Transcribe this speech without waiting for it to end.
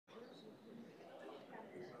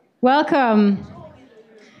Welcome.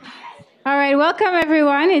 All right, welcome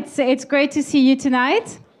everyone. It's great to see you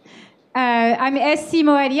tonight. I'm SC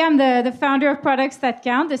Moadi. I'm the founder of Products That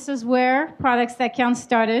Count. This is where Products That Count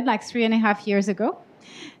started like 3.5 years ago.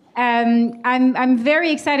 I'm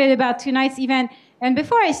very excited about tonight's event. And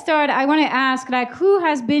before I start, I want to ask, who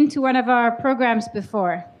has been to one of our programs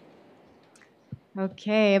before?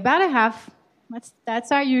 Okay, about a half.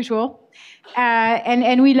 That's our usual,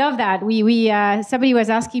 and we love that. Somebody was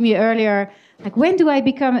asking me earlier, when do I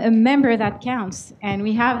become a member that counts? And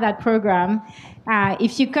we have that program.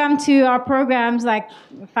 If you come to our programs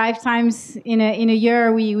 5 times in a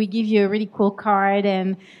year, we give you a really cool card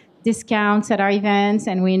and discounts at our events,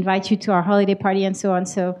 and we invite you to our holiday party and so on.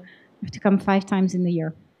 So you have to come 5 times in the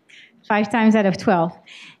year, 5 times out of 12.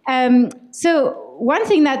 So one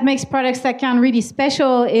thing that makes Products That Count really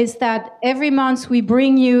special is that every month we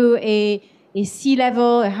bring you a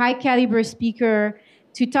C-level, a high-caliber speaker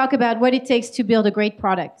to talk about what it takes to build a great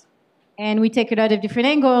product. And we take a lot of different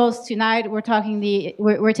angles. Tonight we're taking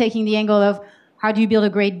the angle of how do you build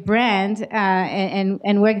a great brand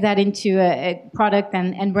and work that into a product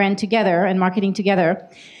and brand together and marketing together.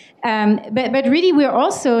 But really, we're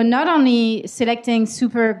also not only selecting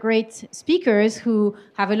super great speakers who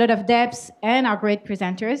have a lot of depth and are great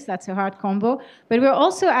presenters, that's a hard combo, but we're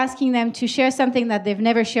also asking them to share something that they've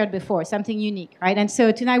never shared before, something unique, right? And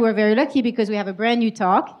so tonight we're very lucky because we have a brand new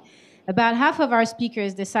talk. About half of our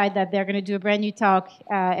speakers decide that they're going to do a brand new talk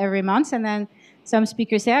every month, and then some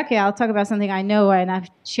speakers say, okay, I'll talk about something I know and I've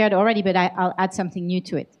shared already, but I'll add something new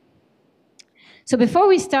to it. So before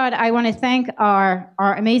we start, I want to thank our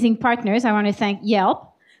amazing partners. I want to thank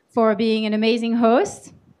Yelp for being an amazing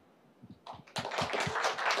host.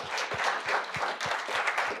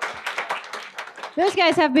 Those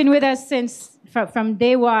guys have been with us from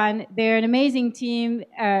day one. They're an amazing team.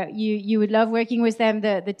 You would love working with them.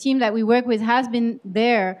 The team that we work with has been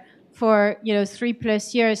there for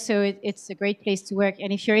 3+ years, so it's a great place to work.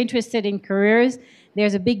 And if you're interested in careers,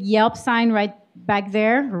 there's a big Yelp sign right back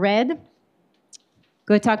there, red.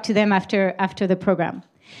 Go talk to them after the program.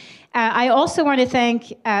 I also want to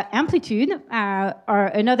thank Amplitude,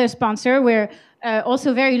 another sponsor. We're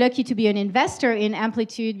also very lucky to be an investor in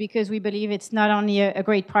Amplitude because we believe it's not only a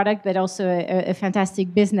great product, but also a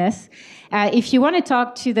fantastic business. If you want to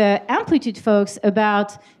talk to the Amplitude folks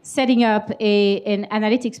about setting up an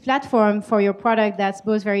analytics platform for your product that's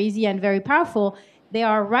both very easy and very powerful, they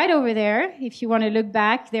are right over there. If you want to look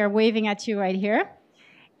back, they're waving at you right here.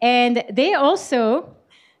 And they also,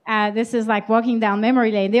 this is like walking down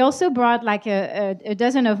memory lane, they also brought a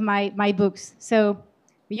dozen of my books. So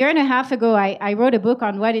a year and a half ago, I wrote a book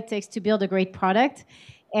on what it takes to build a great product.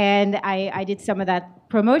 And I did some of that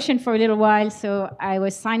promotion for a little while. So I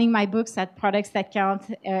was signing my books at Products That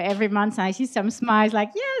Count every month. And I see some smiles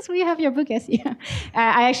yes, we have your book, Essie.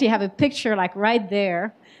 I actually have a picture right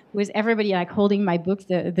there with everybody holding my book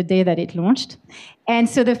the day that it launched. And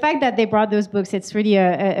so the fact that they brought those books, it's really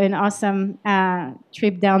an awesome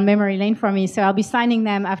trip down memory lane for me. So I'll be signing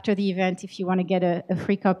them after the event if you want to get a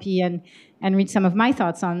free copy and read some of my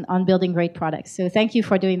thoughts on building great products. So thank you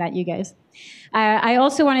for doing that, you guys. I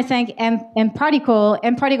also want to thank mParticle.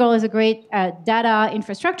 mParticle is a great data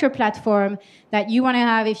infrastructure platform that you want to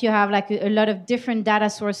have if you have a lot of different data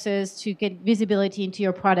sources to get visibility into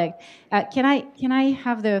your product. Can I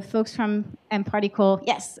have the folks from mParticle?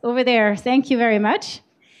 Yes, over there. Thank you very much.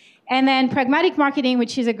 And then Pragmatic Marketing,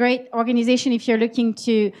 which is a great organization if you're looking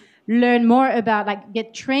to learn more about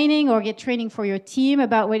get training for your team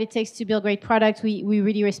about what it takes to build great products. We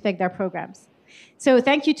really respect their programs. So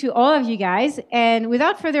thank you to all of you guys. And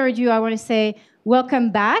without further ado, I want to say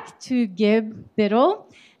welcome back to Biddle.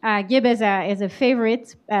 Gib is a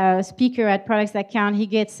favorite speaker at Products That Count. He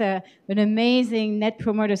gets an amazing Net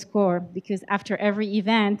Promoter Score because after every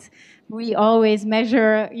event, we always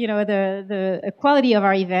measure the quality of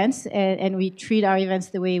our events and we treat our events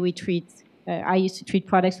the way we treat I used to treat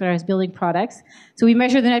products when I was building products. So we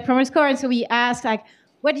measure the Net Promoter Score, and so we ask,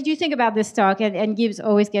 what did you think about this talk? And Gibbs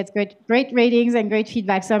always gets great ratings and great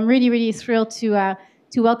feedback. So I'm really, really thrilled to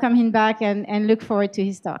welcome him back and look forward to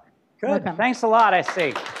his talk. Good. Welcome. Thanks a lot, I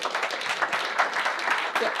see.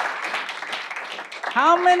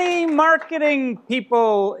 How many marketing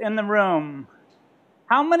people in the room?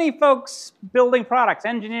 How many folks building products?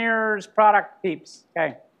 Engineers, product peeps?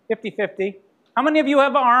 Okay, 50-50. How many of you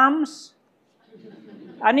have arms?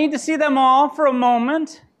 I need to see them all for a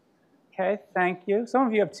moment. Okay, thank you. Some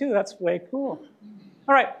of you have 2. That's way cool.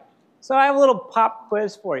 All right, so I have a little pop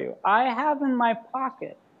quiz for you. I have in my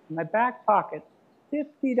pocket, in my back pocket,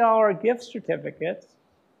 $50 gift certificates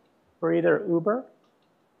for either Uber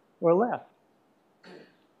or Lyft.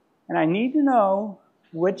 And I need to know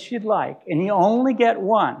which you'd like. And you only get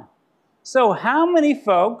one. So how many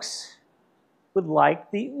folks would like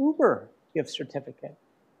the Uber gift certificate?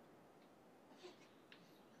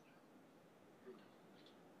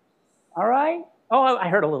 All right. Oh, I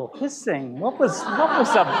heard a little hissing. What was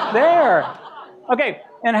up there? Okay,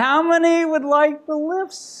 and how many would like the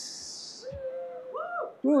lifts?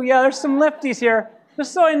 Ooh, yeah, there's some lifties here.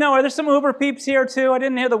 Just so I know, are there some Uber peeps here too? I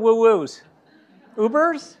didn't hear the woo-woos.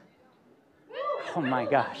 Ubers? Oh my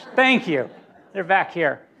gosh, thank you. They're back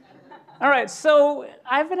here. All right, so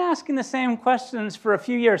I've been asking the same questions for a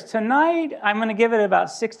few years. Tonight, I'm going to give it about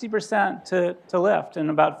 60% to Lyft and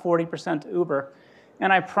about 40% to Uber.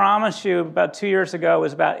 And I promise you, about 2 years ago, it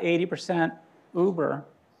was about 80% Uber,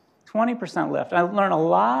 20% Lyft. I learned a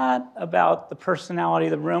lot about the personality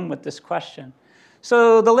of the room with this question.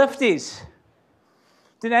 So the Lyfties,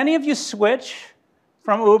 did any of you switch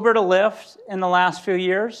from Uber to Lyft in the last few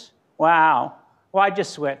years? Wow. Why'd you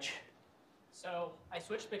switch? So I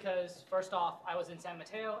switched because, first off, I was in San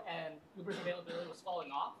Mateo, and Uber's availability was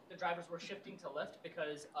falling off. The drivers were shifting to Lyft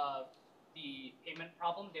because of the payment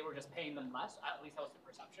problem. They were just paying them less. At least that was the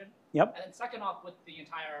perception. Yep. And then second off, with the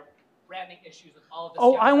entire branding issues with all of this.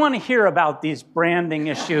 Oh, I want to hear about these branding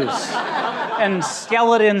issues and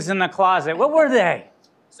skeletons in the closet. What were they?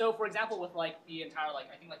 So, for example, with like the entire, like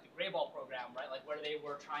I think like the Gray Ball program, right? Like where they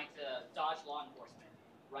were trying to dodge law enforcement,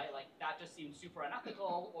 right? Like that just seems super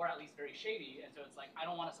unethical, or at least very shady. And so it's like I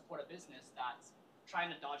don't want to support a business that's trying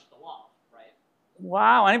to dodge the law, right?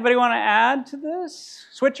 Wow. Anybody want to add to this?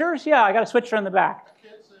 Switchers? Yeah, I got a switcher in the back. I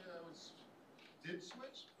can't say I did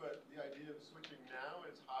switch, but the idea of switching now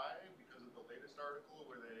is high because of the latest article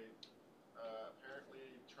where they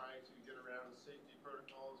apparently trying to get around safety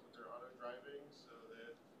protocols with their auto driving so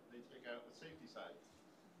that they take out the safety side.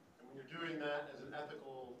 And when you're doing that as an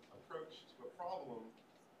ethical approach to a problem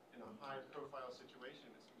in a high-profile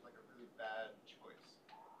situation, it seems like a really bad choice.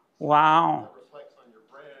 Wow. That reflects on your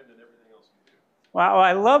brand and everything else you do. Wow,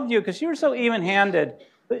 I loved you because you were so even-handed.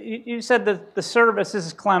 You said that the service, this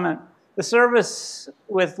is Clement, the service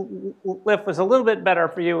with Lyft was a little bit better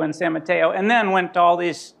for you in San Mateo, and then went to all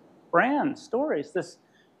these brand stories.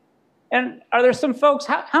 And are there some folks,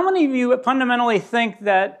 how many of you fundamentally think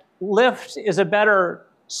that Lyft is a better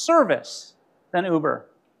service than Uber?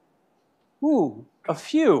 Ooh, a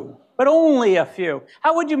few, but only a few.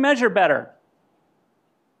 How would you measure better?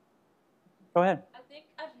 Go ahead. I think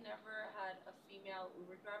I've never had a female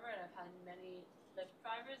Uber driver, and I've had many Lyft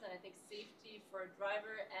drivers, and I think safety for a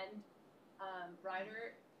driver and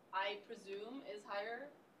rider, I presume, is higher.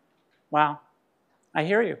 Wow, I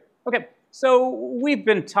hear you. Okay, so we've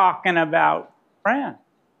been talking about brand.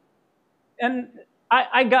 And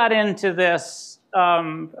I got into this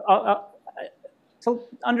to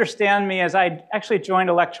understand me as I actually joined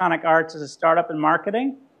Electronic Arts as a startup in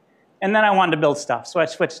marketing. And then I wanted to build stuff, so I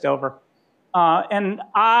switched over. And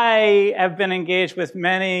I have been engaged with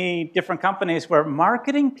many different companies where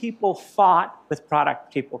marketing people fought with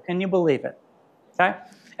product people. Can you believe it? Okay?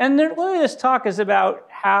 And really this talk is about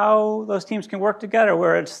how those teams can work together,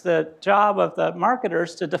 where it's the job of the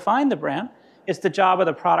marketers to define the brand, it's the job of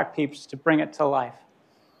the product peeps to bring it to life.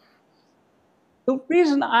 The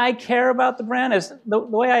reason I care about the brand is the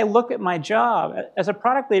way I look at my job. As a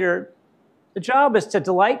product leader, the job is to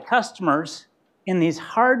delight customers in these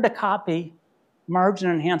hard-to-copy,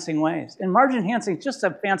 margin-enhancing ways. And margin-enhancing is just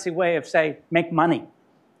a fancy way of, say, make money.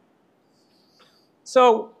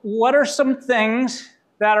 So what are some things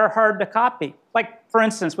that are hard to copy? Like, for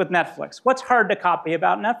instance, with Netflix. What's hard to copy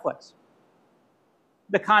about Netflix?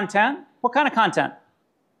 The content. What kind of content?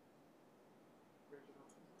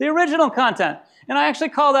 The original content. And I actually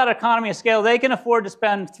call that economy of scale. They can afford to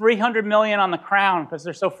spend $300 million on The Crown because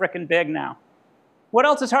they're so frickin' big now. What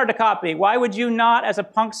else is hard to copy? Why would you not, as a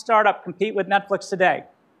punk startup, compete with Netflix today?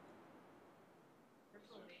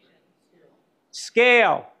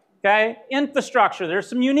 Scale, okay? Infrastructure. There's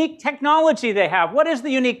some unique technology they have. What is the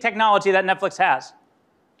unique technology that Netflix has?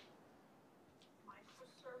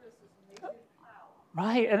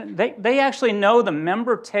 Right, and they actually know the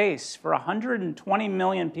member tastes for 120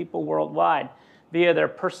 million people worldwide via their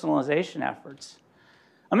personalization efforts.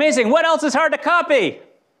 Amazing. What else is hard to copy?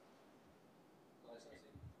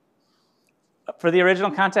 For the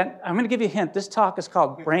original content, I'm going to give you a hint. This talk is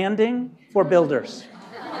called Branding for Builders.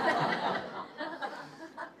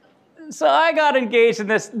 So I got engaged in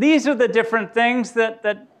this. These are the different things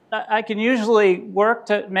that I can usually work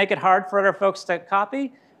to make it hard for other folks to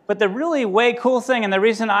copy. But the really way cool thing, and the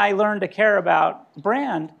reason I learned to care about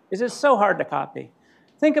brand, is it's so hard to copy.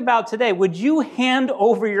 Think about today. Would you hand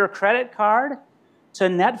over your credit card to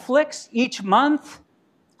Netflix each month?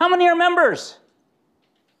 How many are members?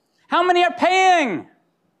 How many are paying?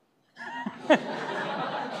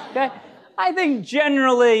 Okay? I think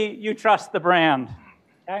generally you trust the brand.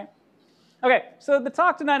 Okay? Okay, so the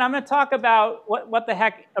talk tonight, I'm going to talk about what the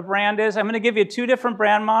heck a brand is. I'm going to give you 2 different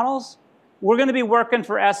brand models. We're going to be working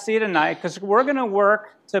for SC tonight because we're going to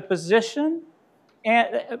work to position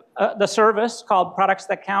the service called Products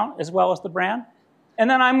That Count as well as the brand. And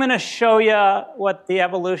then I'm going to show you what the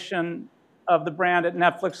evolution of the brand at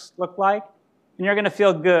Netflix looked like. And you're going to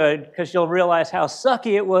feel good because you'll realize how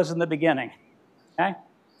sucky it was in the beginning. Okay?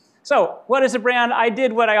 So what is a brand? I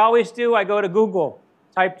did what I always do. I go to Google,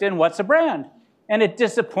 typed in, what's a brand? And it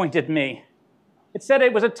disappointed me. It said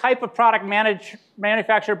it was a type of product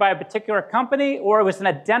manufactured by a particular company, or it was an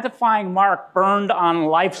identifying mark burned on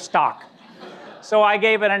livestock. So I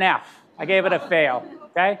gave it an F. I gave it a fail.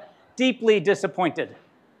 Okay? Deeply disappointed.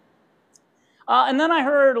 And then I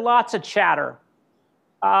heard lots of chatter.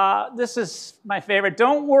 This is my favorite.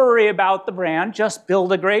 Don't worry about the brand, just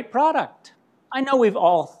build a great product. I know we've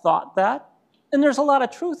all thought that, and there's a lot of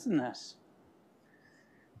truth in this.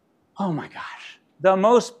 Oh my gosh. The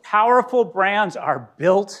most powerful brands are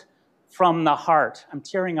built from the heart. I'm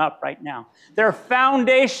tearing up right now. Their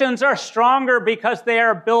foundations are stronger because they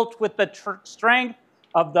are built with the strength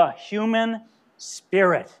of the human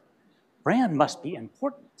spirit. Brand must be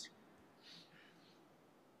important.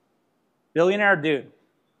 Billionaire dude,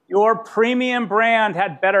 your premium brand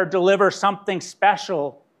had better deliver something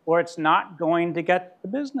special or it's not going to get the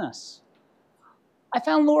business. I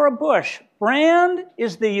found Laura Bush. Brand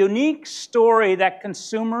is the unique story that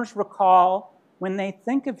consumers recall when they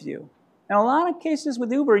think of you. In a lot of cases with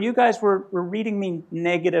Uber, you guys were reading me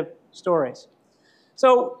negative stories.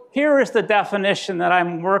 So here is the definition that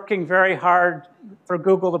I'm working very hard for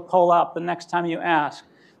Google to pull up the next time you ask.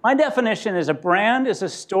 My definition is a brand is a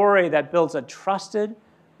story that builds a trusted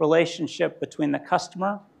relationship between the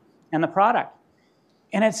customer and the product.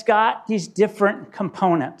 And it's got these different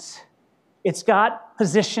components. It's got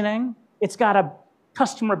positioning. It's got a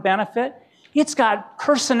customer benefit. It's got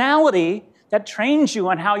personality that trains you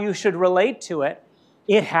on how you should relate to it.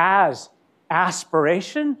 It has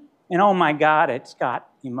aspiration. And oh my God, it's got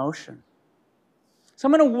emotion. So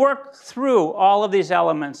I'm going to work through all of these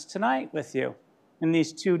elements tonight with you in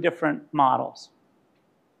these 2 different models.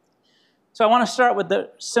 So I want to start with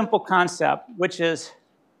the simple concept, which is,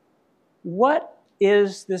 what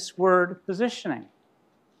is this word positioning?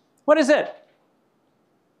 What is it?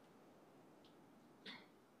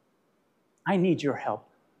 I need your help.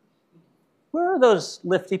 Where are those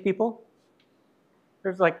lifty people?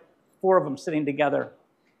 There's like 4 of them sitting together.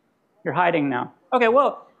 You're hiding now. Okay,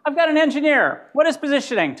 well, I've got an engineer. What is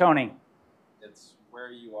positioning, Tony? It's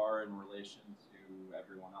where you are in relation to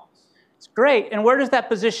everyone else. It's great. And where does that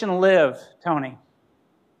position live, Tony?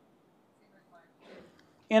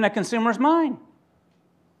 In a consumer's mind.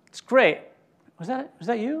 It's great. Was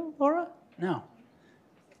that you, Laura? No.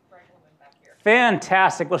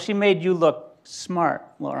 Fantastic. Well, she made you look smart,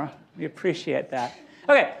 Laura. We appreciate that.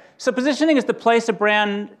 Okay, so positioning is the place a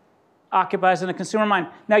brand occupies in a consumer mind.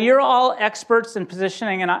 Now, you're all experts in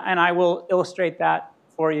positioning, and I will illustrate that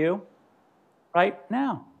for you right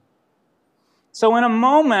now. So in a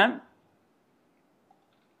moment,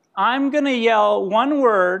 I'm going to yell one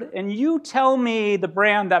word, and you tell me the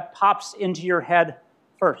brand that pops into your head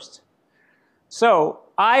first. So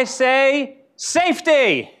I say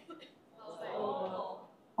safety.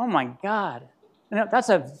 Oh my God. You know, that's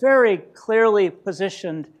a very clearly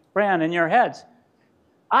positioned brand in your heads.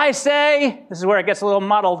 I say, this is where it gets a little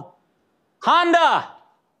muddled, Honda.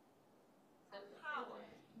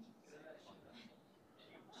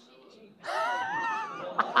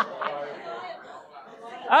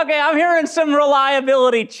 Okay, I'm hearing some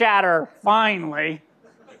reliability chatter, finally.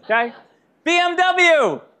 Okay?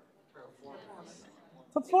 BMW.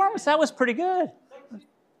 Performance, that was pretty good.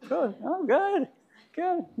 Good, oh, good,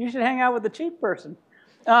 good. You should hang out with the cheap person.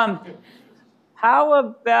 How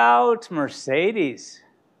about Mercedes?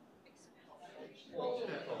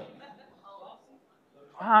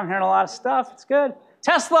 Wow, I'm hearing a lot of stuff. It's good.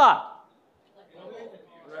 Tesla.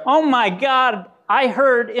 Oh my God, I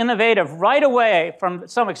heard innovative right away from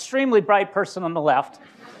some extremely bright person on the left.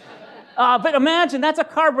 But imagine, that's a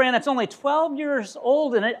car brand that's only 12 years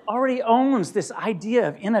old, and it already owns this idea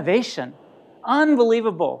of innovation.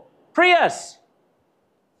 Unbelievable. Prius.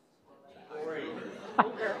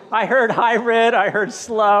 I heard hybrid, I heard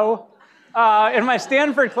slow. In my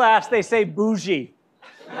Stanford class, they say bougie.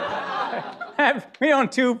 We own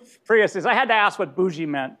 2 Priuses. I had to ask what bougie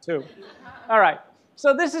meant, too. All right.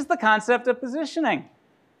 So this is the concept of positioning.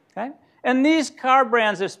 Okay? And these car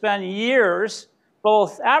brands have spent years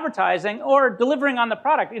both advertising or delivering on the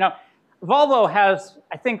product. You know, Volvo has,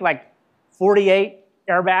 I think, like 48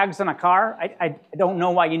 airbags in a car. I don't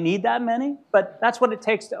know why you need that many, but that's what it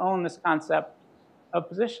takes to own this concept of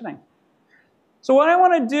positioning. So what I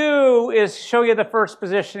want to do is show you the first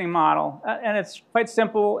positioning model, and it's quite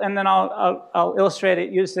simple, and then I'll illustrate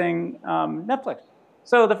it using Netflix.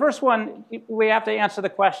 So the first one, we have to answer the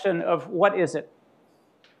question of what is it?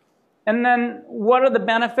 And then what are the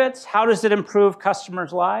benefits? How does it improve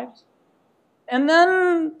customers' lives? And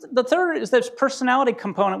then the third is this personality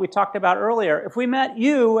component we talked about earlier. If we met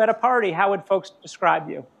you at a party, how would folks describe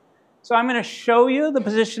you? So I'm going to show you the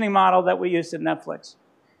positioning model that we used at Netflix.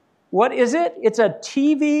 What is it? It's a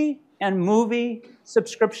TV and movie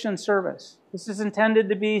subscription service. This is intended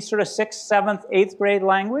to be sort of 6th, 7th, 8th grade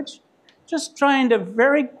language. Just trying to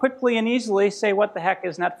very quickly and easily say what the heck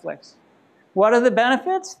is Netflix. What are the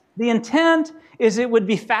benefits? The intent is it would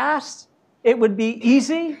be fast, it would be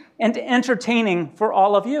easy, and entertaining for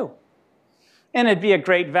all of you. And it'd be a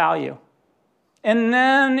great value. And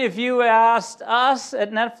then if you asked us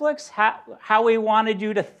at Netflix how we wanted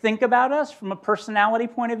you to think about us from a personality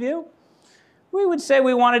point of view, we would say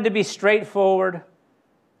we wanted to be straightforward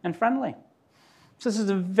and friendly. So this is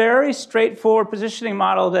a very straightforward positioning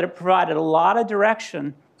model that it provided a lot of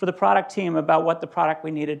direction for the product team about what the product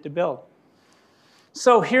we needed to build.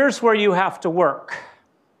 So here's where you have to work.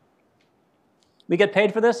 We get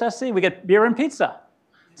paid for this, SC? We get beer and pizza.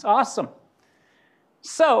 It's awesome.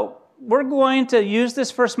 So we're going to use this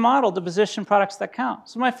first model to position products that count.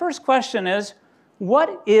 So my first question is,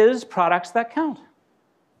 what is products that count?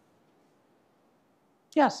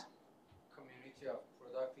 Yes? Community of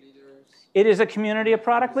product leaders. It is a community of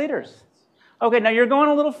product leaders. Okay, now you're going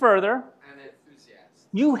a little further. And enthusiasts.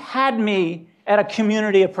 You had me at a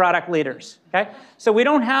community of product leaders, okay? So we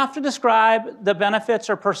don't have to describe the benefits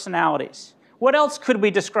or personalities. What else could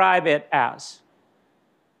we describe it as?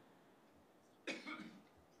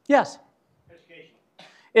 Yes?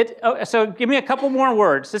 Education. So give me a couple more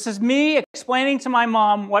words. This is me explaining to my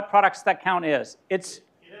mom what products that count is. It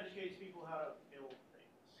educates people how to build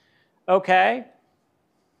things. Okay.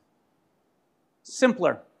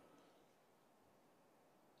 Simpler.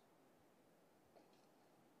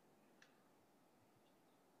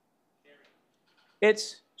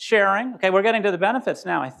 It's sharing. Okay, we're getting to the benefits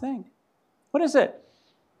now, I think. What is it?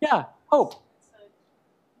 Yeah, hope. It's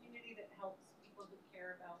a community that helps people who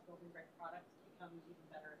care about building great products become even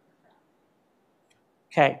better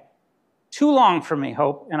at their craft. Okay, too long for me,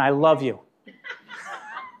 Hope, and I love you.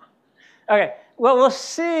 Okay, well, we'll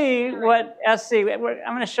see what SC, I'm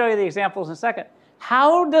going to show you the examples in a second.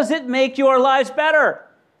 How does it make your lives better?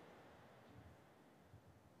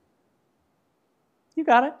 You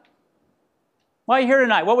got it. Why are you here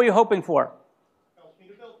tonight? What were you hoping for? Helps me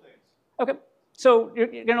to build things. Okay, so you're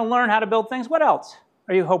going to learn how to build things. What else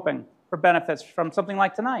are you hoping for benefits from something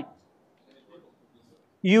like tonight?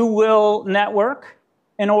 You will network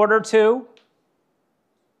in order to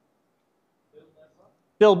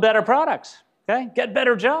build better products, okay? Get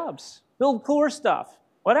better jobs, build cooler stuff,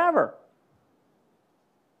 whatever.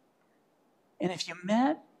 And if you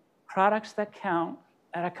met products that count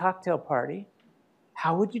at a cocktail party,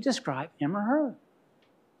 how would you describe him or her?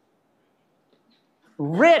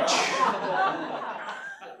 Rich.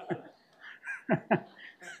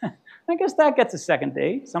 I guess that gets a second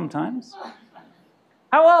date sometimes.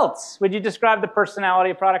 How else would you describe the personality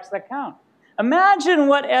of products that count? Imagine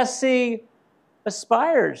what SC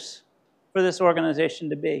aspires for this organization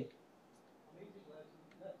to be.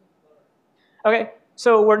 Okay,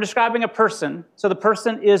 so we're describing a person. So the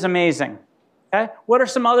person is amazing. Okay? What are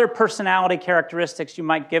some other personality characteristics you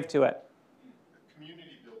might give to it?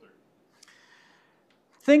 Community builder.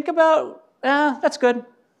 Think about, that's good.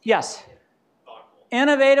 Yes. Thoughtful.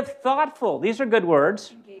 Innovative, thoughtful. These are good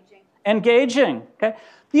words. Engaging. Engaging. Okay?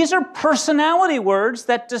 These are personality words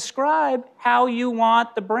that describe how you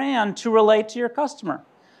want the brand to relate to your customer.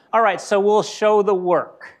 All right, so we'll show the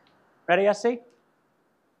work. Ready, SC?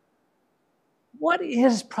 What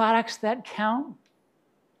is products that count?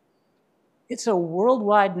 It's a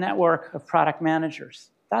worldwide network of product managers.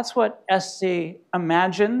 That's what SC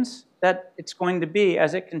imagines that it's going to be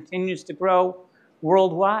as it continues to grow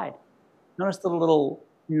worldwide. Notice the little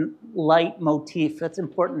light motif. That's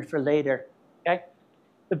important for later. Okay?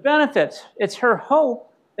 The benefits, it's her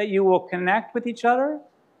hope that you will connect with each other,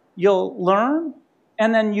 you'll learn,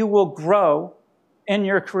 and then you will grow in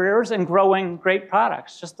your careers and growing great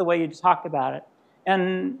products, just the way you talked about it.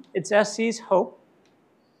 And it's SC's hope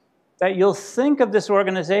that you'll think of this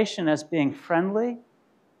organization as being friendly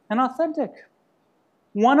and authentic,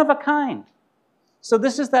 one of a kind. So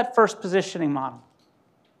this is that first positioning model.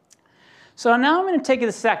 So now I'm going to take you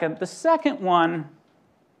to the second. The second one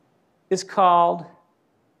is called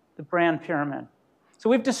the brand pyramid. So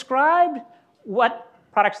we've described what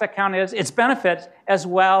products that count is, its benefits, as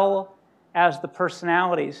well as the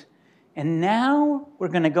personalities. And now we're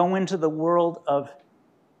going to go into the world of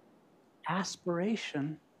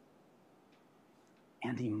aspiration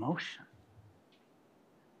and emotion.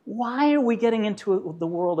 Why are we getting into the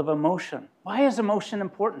world of emotion? Why is emotion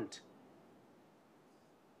important?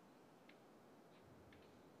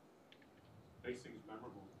 Makes things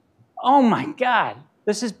memorable. Oh my God,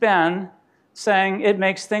 this is Ben saying it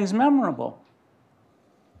makes things memorable.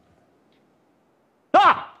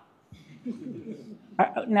 Ah!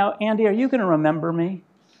 Now, Andy, are you going to remember me?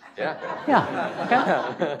 Yeah. Yeah.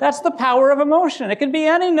 Okay? That's the power of emotion. It can be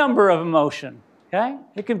any number of emotion. Okay?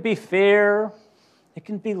 It can be fear. It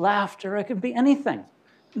can be laughter. It can be anything.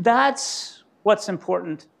 That's what's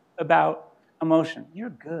important about emotion.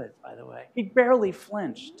 You're good, by the way. He barely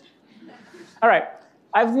flinched. All right.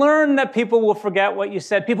 I've learned that people will forget what you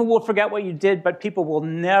said. People will forget what you did, but people will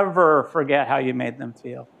never forget how you made them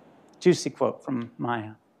feel. Juicy quote from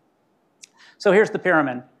Maya. So here's the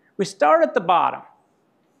pyramid. We start at the bottom.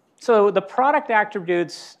 So the product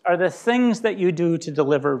attributes are the things that you do to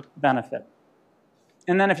deliver benefit.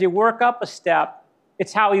 And then if you work up a step,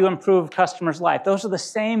 it's how you improve customers' life. Those are the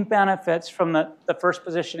same benefits from the first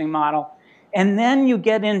positioning model. And then you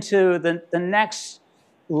get into the next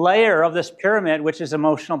layer of this pyramid, which is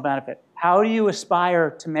emotional benefit. How do you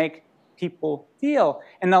aspire to make people feel?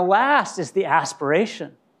 And the last is the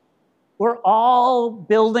aspiration. We're all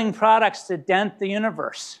building products to dent the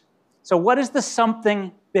universe. So what is the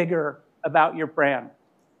something bigger about your brand?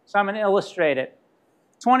 So I'm going to illustrate it.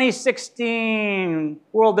 2016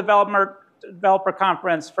 World Developer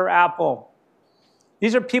Conference for Apple.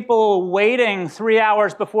 These are people waiting 3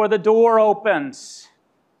 hours before the door opens.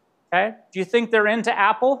 Okay? Do you think they're into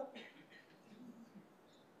Apple?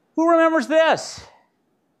 Who remembers this?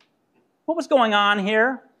 What was going on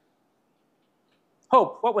here?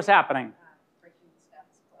 Hope, what was happening?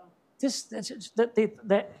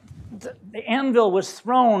 The anvil was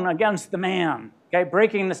thrown against the man, okay,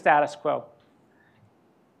 breaking the status quo.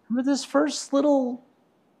 Remember this first little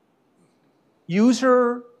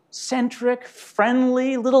user-centric,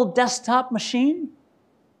 friendly little desktop machine?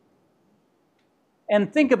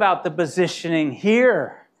 And think about the positioning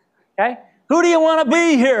here, okay? Who do you want to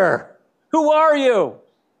be here? Who are you?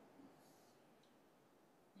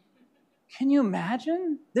 Can you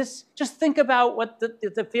imagine this? Just think about what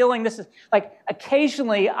the feeling this is. Like,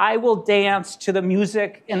 occasionally, I will dance to the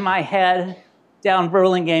music in my head down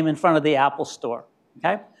Burlingame in front of the Apple store,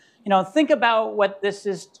 okay? You know, think about what this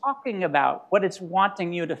is talking about, what it's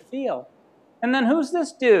wanting you to feel. And then who's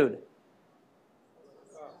this dude?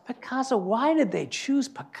 Picasso. Why did they choose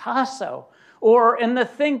Picasso? Or in the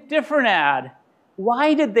Think Different ad,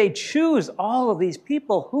 why did they choose all of these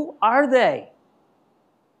people? Who are they?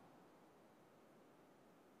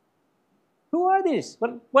 Who are these?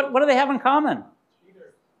 What do they have in common?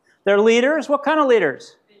 Leaders. They're leaders? What kind of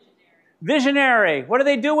leaders? Visionary. What are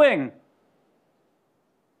they doing?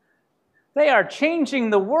 They are changing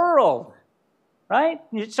the world, right?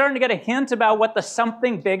 You're starting to get a hint about what the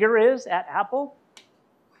something bigger is at Apple.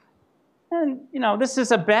 And, you know, this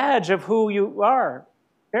is a badge of who you are.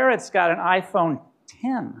 Barrett's got an iPhone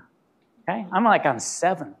 10, okay? I'm like on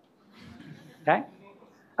 7, okay?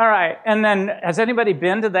 All right, and then has anybody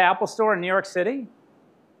been to the Apple store in New York City?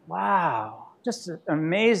 Wow, just an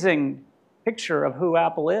amazing picture of who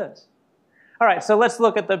Apple is. All right, so let's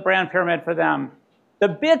look at the brand pyramid for them. The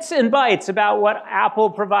bits and bytes about what Apple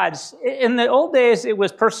provides. In the old days, it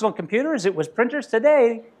was personal computers, it was printers.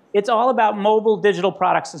 Today, it's all about mobile digital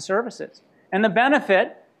products and services. And the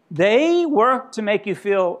benefit, they work to make you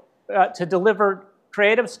feel, to deliver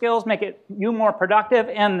creative skills, make you more productive,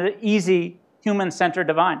 and the easy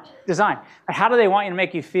human-centered design. How do they want you to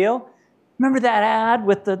make you feel? Remember that ad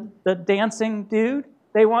with the dancing dude?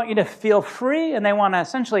 They want you to feel free, and they want to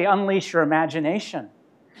essentially unleash your imagination.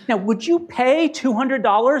 Now, would you pay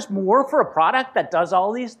 $200 more for a product that does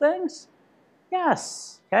all these things?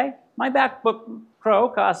 Yes, okay? My MacBook Pro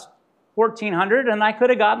costs $1,400, and I could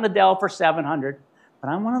have gotten the Dell for $700, but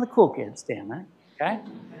I'm one of the cool kids, damn it, okay?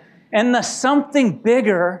 And the something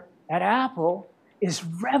bigger at Apple is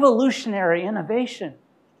revolutionary innovation.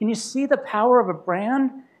 Can you see the power of a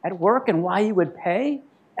brand at work and why you would pay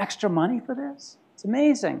extra money for this? It's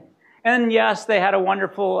amazing. And yes, they had a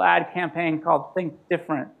wonderful ad campaign called Think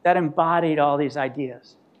Different that embodied all these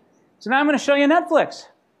ideas. So now I'm going to show you Netflix.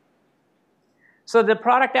 So the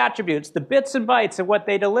product attributes, the bits and bytes of what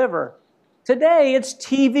they deliver. Today, it's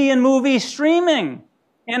TV and movie streaming.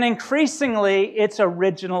 And increasingly, it's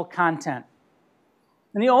original content.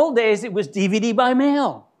 In the old days, it was DVD by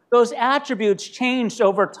mail. Those attributes changed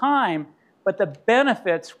over time, but the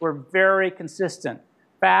benefits were very consistent.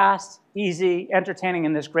 Fast, easy, entertaining,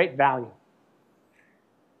 and this great value.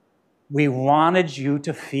 We wanted you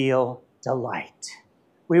to feel delight.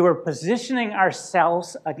 We were positioning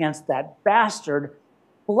ourselves against that bastard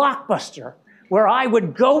Blockbuster, where I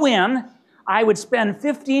would go in, I would spend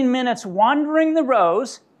 15 minutes wandering the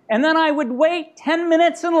rows, and then I would wait 10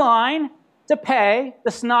 minutes in line to pay,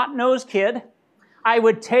 the snot-nosed kid. I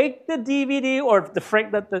would take the DVD or the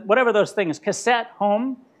whatever those things, cassette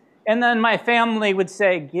home, and then my family would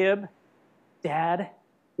say, Gib, Dad,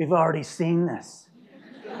 we've already seen this.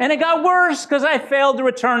 And it got worse because I failed to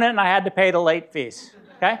return it and I had to pay the late fees.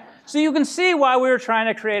 Okay? So you can see why we were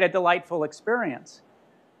trying to create a delightful experience.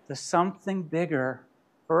 The something bigger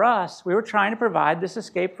for us, we were trying to provide this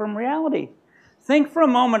escape from reality. Think for a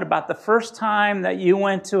moment about the first time that you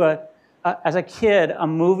went to as a kid, a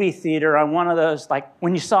movie theater on one of those, like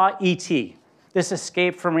when you saw E.T., this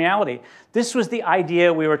escape from reality. This was the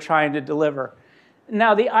idea we were trying to deliver.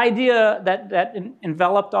 Now, the idea that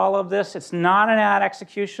enveloped all of this, it's not an ad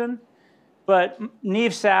execution, but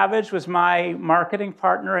Neve Savage was my marketing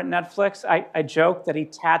partner at Netflix. I joked that he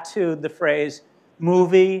tattooed the phrase,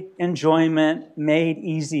 movie enjoyment made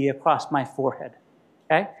easy across my forehead.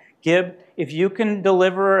 Okay? Gib, if you can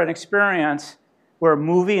deliver an experience where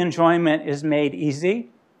movie enjoyment is made easy,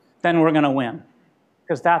 then we're going to win.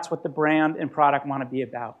 Because that's what the brand and product want to be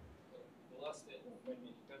about. The last day when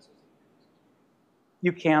we canceled it.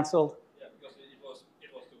 You canceled? Yeah, because it was too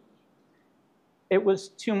much. It was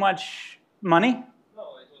too much money?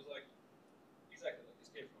 No, it was like exactly like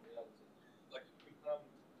escape from reality. Like you come,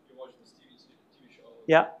 you watch this TV show.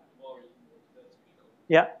 Yeah. Tomorrow you watch that TV show.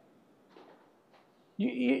 Yeah.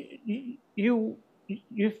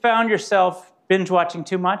 You found yourself binge watching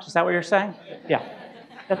too much? Is that what you're saying? Yeah.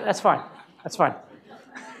 That's fine. That's fine.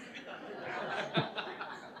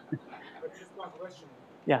 But just one question.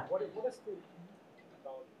 Yeah. What is the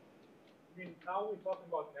about? I mean, now we're talking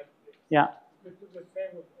about Netflix. Yeah. Is it the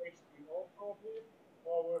same with HBO probably,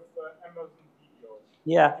 or with Amazon Video?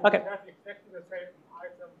 Yeah. You Okay. have exactly the same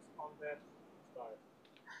items on that side.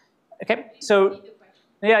 Okay. So,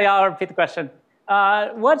 yeah, I'll repeat the question.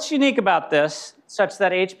 What's unique about this, such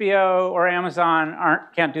that HBO or Amazon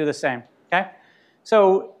can't do the same? Okay.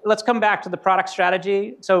 So let's come back to the product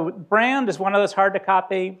strategy. So brand is one of those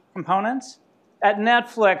hard-to-copy components. At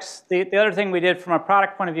Netflix, the other thing we did from a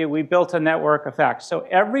product point of view, we built a network effect. So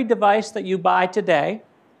every device that you buy today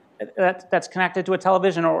that's connected to a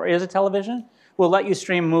television or is a television will let you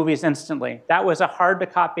stream movies instantly. That was a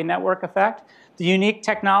hard-to-copy network effect. The unique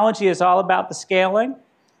technology is all about the scaling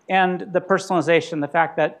and the personalization, the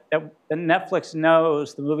fact that Netflix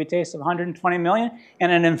knows the movie taste of 120 million,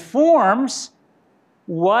 and it informs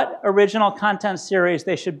what original content series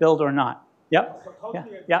they should build or not. Yep. So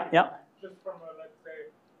totally Yeah. agree. Yeah. Just from a, let's say,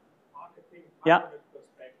 marketing Yeah.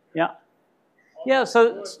 perspective. Yeah. All Yeah. the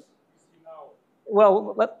So, words you see now.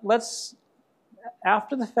 well, let's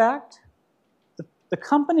after the fact, the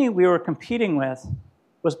company we were competing with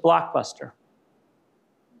was Blockbuster,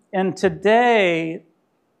 and today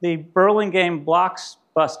the Burlingame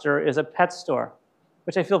Blockbuster is a pet store,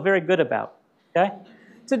 which I feel very good about. Okay.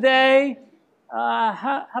 Today.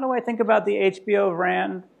 How do I think about the HBO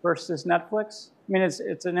brand versus Netflix? I mean,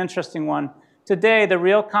 it's an interesting one. Today, the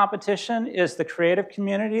real competition is the creative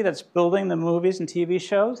community that's building the movies and TV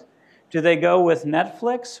shows. Do they go with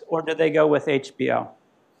Netflix or do they go with HBO?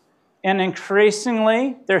 And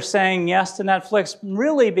increasingly, they're saying yes to Netflix,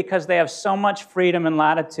 really because they have so much freedom and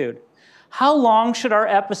latitude. How long should our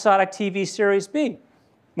episodic TV series be?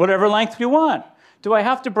 Whatever length you want. Do I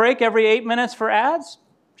have to break every 8 minutes for ads?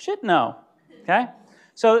 Shit, no. Okay?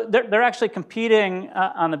 So they're actually competing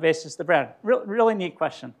on the basis of the brand. Really neat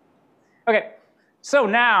question. Okay, so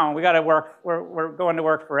now we got to work. We're going to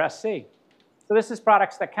work for SC. So this is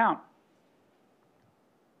products that count.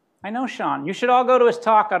 I know Sean. You should all go to his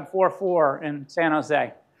talk on 4.4 in San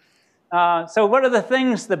Jose. So what are the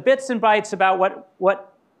things, the bits and bytes about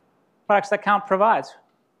what products that count provides?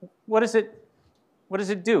 What does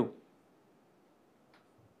it do?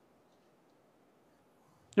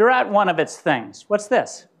 You're at one of its things. What's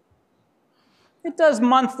this? It does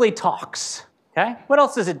monthly talks. Okay? What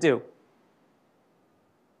else does it do?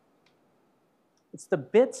 It's the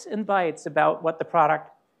bits and bytes about what the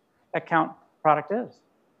product is,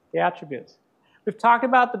 the attributes. We've talked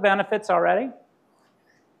about the benefits already.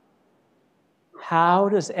 How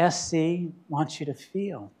does SC want you to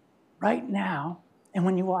feel right now and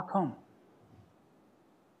when you walk home?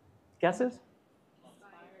 Guesses?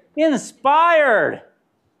 Inspired.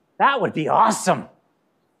 That would be awesome.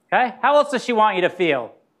 Okay? How else does she want you to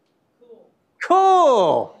feel?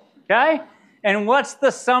 Cool. Okay? And what's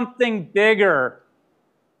the something bigger?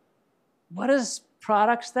 What does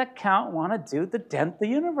products that count want to do to dent the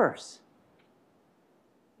universe?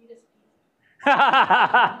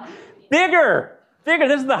 Bigger. Bigger.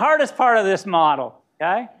 This is the hardest part of this model.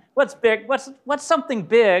 Okay? What's big? What's something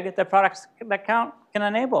big that products that count can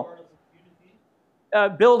enable?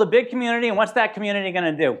 Build a big community, and what's that community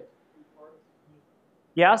going to do?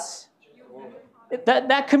 Yes?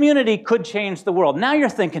 That community could change the world. Now you're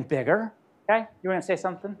thinking bigger. Okay? You want to say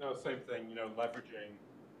something? No, same thing. You know, leveraging.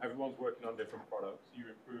 Everyone's working on different products. You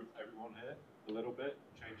improve everyone here a little bit,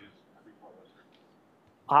 changes every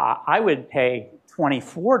product. I would pay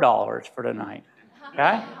 $24 for tonight.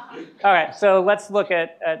 Okay? All right, so let's look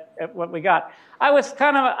at what we got. I was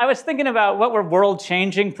thinking about what were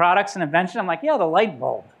world-changing products and inventions. I'm like, yeah, the light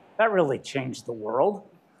bulb. That really changed the world.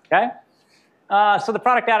 Okay? So the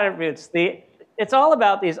product attributes, it's all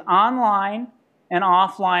about these online and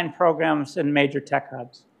offline programs in major tech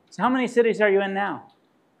hubs. So how many cities are you in now?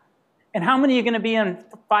 And how many are you going to be in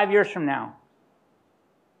 5 years from now?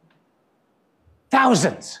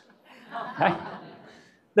 Thousands. Okay?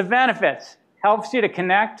 The benefits. Helps you to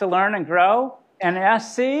connect, to learn, and grow. And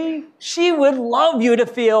SC, she would love you to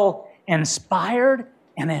feel inspired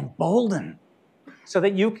and emboldened so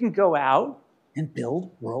that you can go out and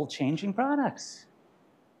build world-changing products.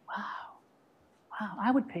 Wow. Wow,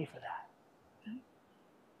 I would pay for that.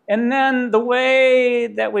 And then the way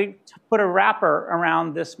that we put a wrapper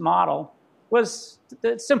around this model was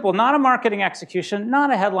simple, not a marketing execution,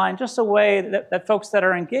 not a headline, just a way that folks that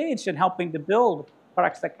are engaged in helping to build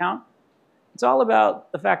products that count. It's all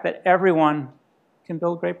about the fact that everyone can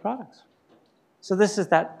build great products. So this is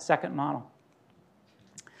that second model.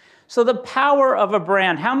 So the power of a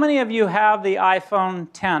brand. How many of you have the iPhone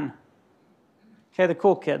 10? Okay, the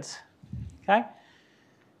cool kids. Okay?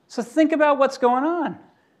 So think about what's going on.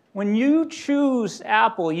 When you choose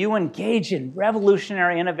Apple, you engage in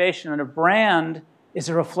revolutionary innovation, and a brand is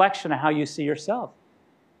a reflection of how you see yourself.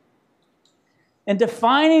 And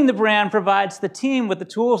defining the brand provides the team with the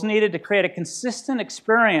tools needed to create a consistent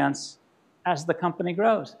experience as the company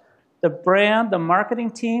grows. The brand, the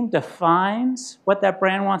marketing team defines what that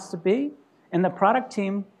brand wants to be, and the product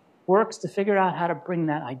team works to figure out how to bring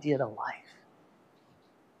that idea to life.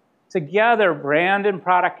 Together, brand and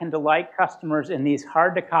product can delight customers in these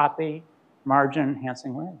hard-to-copy,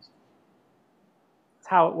 margin-enhancing ways. That's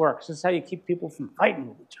how it works. This is how you keep people from fighting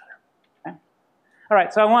with each other. Okay? All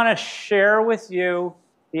right, so I want to share with you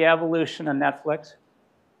the evolution of Netflix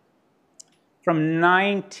from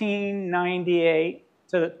 1998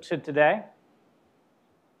 to today.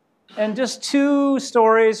 And just two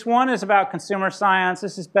stories. One is about consumer science.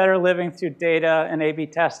 This is better living through data and A/B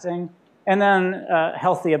testing. And then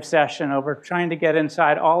healthy obsession over trying to get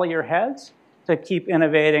inside all of your heads to keep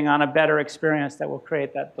innovating on a better experience that will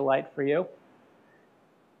create that delight for you.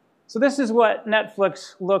 So this is what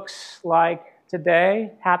Netflix looks like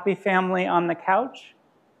today. Happy family on the couch.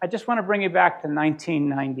 I just want to bring you back to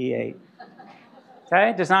 1998.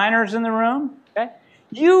 Okay, designers in the room. Okay,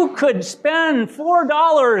 you could spend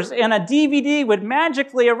 $4 and a DVD would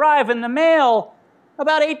magically arrive in the mail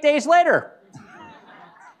about 8 days later.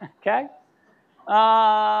 Okay?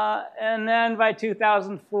 And then by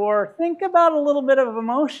 2004, think about a little bit of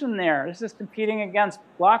emotion there. This is competing against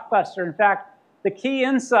Blockbuster. In fact, the key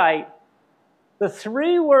insight, the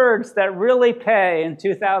 3 words that really pay in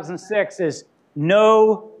 2006 is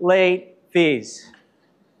no late fees.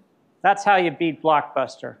 That's how you beat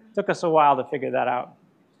Blockbuster. It took us a while to figure that out.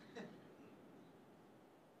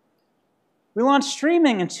 We launched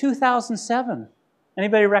streaming in 2007.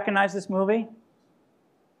 Anybody recognize this movie?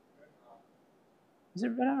 Is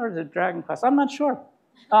it Red or is it Dragon Quest? I'm not sure.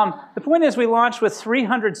 The point is we launched with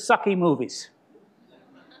 300 sucky movies.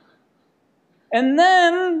 And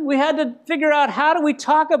then we had to figure out how do we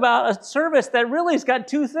talk about a service that really has got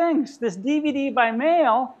 2 things, this DVD by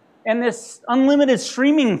mail and this unlimited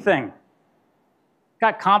streaming thing. It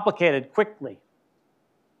got complicated quickly.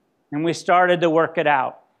 And we started to work it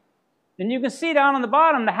out. And you can see down on the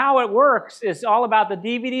bottom how it works is all about the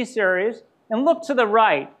DVD series. And look to the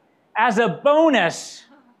right. As a bonus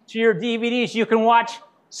to your DVDs, you can watch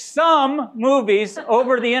some movies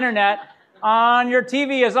over the internet on your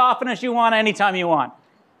TV as often as you want, anytime you want.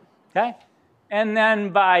 Okay? And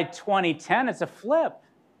then by 2010, it's a flip.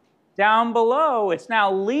 Down below, it's now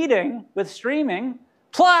leading with streaming.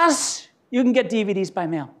 Plus, you can get DVDs by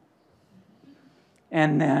mail.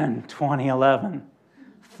 And then 2011,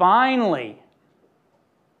 finally,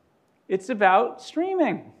 it's about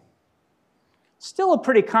streaming. Still a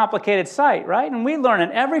pretty complicated site, right? And we learn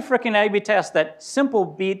in every freaking A/B test that simple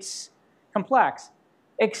beats complex,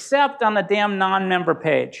 except on the damn non-member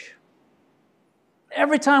page.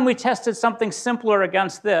 Every time we tested something simpler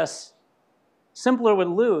against this, simpler would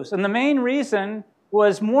lose. And the main reason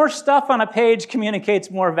was more stuff on a page communicates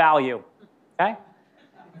more value, okay?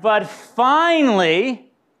 But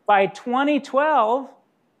finally, by 2012,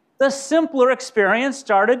 the simpler experience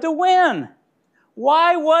started to win.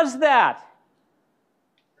 Why was that?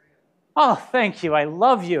 Oh, thank you. I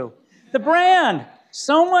love you. The brand.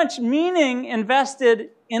 So much meaning invested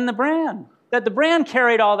in the brand that the brand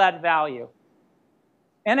carried all that value.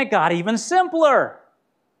 And it got even simpler.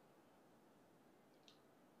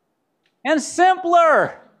 And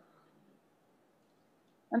simpler.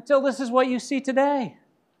 Until this is what you see today.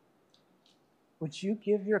 Would you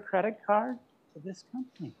give your credit card to this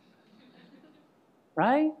company?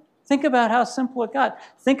 Right? Think about how simple it got.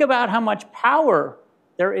 Think about how much power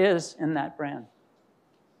there is in that brand.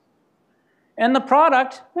 And the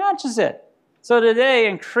product matches it. So today,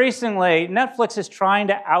 increasingly, Netflix is trying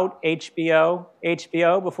to out HBO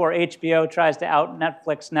before HBO tries to out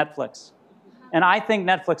Netflix. And I think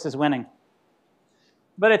Netflix is winning.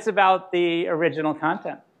 But it's about the original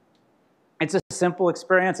content. It's a simple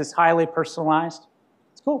experience. It's highly personalized.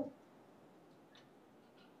 It's cool.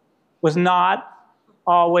 Was not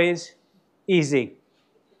always easy.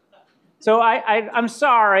 So I'm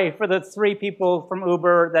sorry for the 3 people from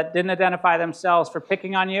Uber that didn't identify themselves for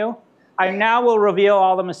picking on you. I now will reveal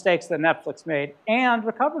all the mistakes that Netflix made and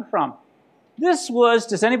recovered from. This was,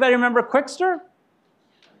 does anybody remember Quickster?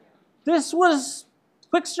 This was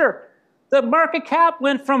Quickster. The market cap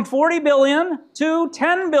went from 40 billion to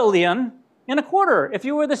 10 billion in a quarter. If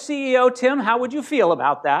you were the CEO, Tim, how would you feel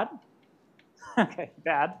about that? Okay,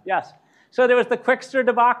 bad, yes. So there was the Quickster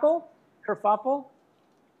debacle, kerfuffle.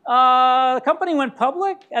 The company went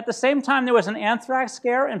public. At the same time, there was an anthrax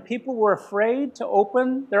scare, and people were afraid to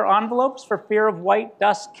open their envelopes for fear of white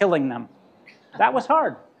dust killing them. That was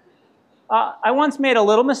hard. I once made a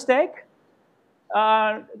little mistake.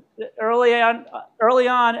 Early on,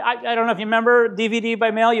 I don't know if you remember DVD by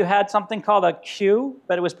mail, you had something called a Q,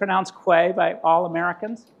 but it was pronounced Quay by all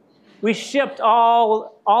Americans. We shipped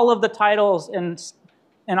all of the titles in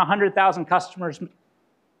 100,000 customers'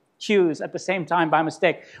 queues at the same time by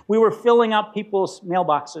mistake. We were filling up people's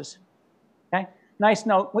mailboxes. Okay? Nice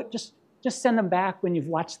note. Just send them back when you've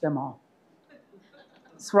watched them all.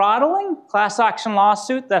 Throttling, class action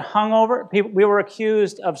lawsuit that hung over. We were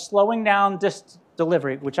accused of slowing down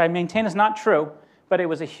delivery, which I maintain is not true, but it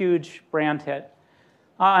was a huge brand hit.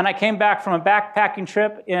 And I came back from a backpacking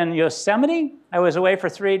trip in Yosemite. I was away for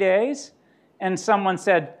 3 days, and someone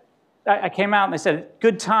said, I came out and they said,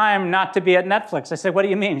 good time not to be at Netflix. I said, what do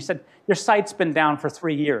you mean? He said, your site's been down for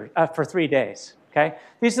 3 days. Okay?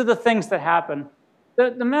 These are the things that happen.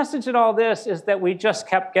 The message in all this is that we just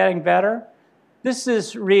kept getting better. This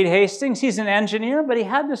is Reed Hastings. He's an engineer, but he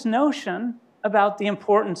had this notion about the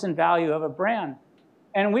importance and value of a brand.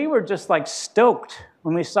 And we were just like stoked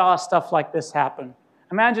when we saw stuff like this happen.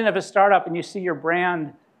 Imagine if a startup and you see your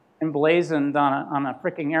brand emblazoned on a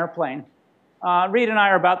freaking airplane. Reed and I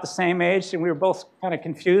are about the same age, and we were both kind of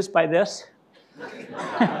confused by this.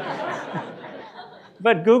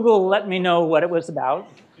 But Google let me know what it was about.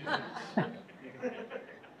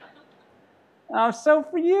 So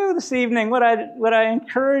for you this evening, what I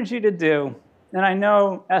encourage you to do, and I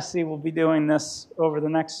know Essie will be doing this over the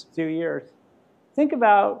next few years, think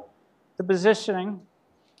about the positioning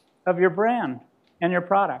of your brand and your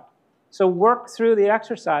product. So work through the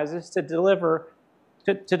exercises to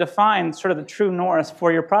define sort of the true north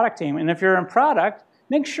for your product team. And if you're in product,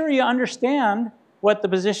 make sure you understand what the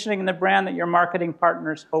positioning and the brand that your marketing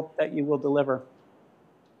partners hope that you will deliver.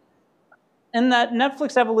 In that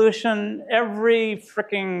Netflix evolution, every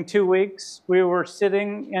freaking 2 weeks, we were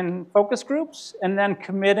sitting in focus groups and then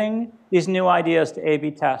committing these new ideas to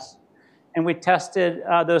A/B tests. And we tested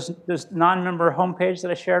those non-member homepage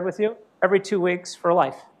that I shared with you every 2 weeks for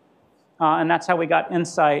life. And that's how we got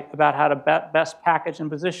insight about how to best package and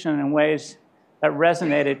position in ways that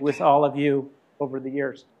resonated with all of you over the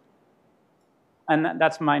years. And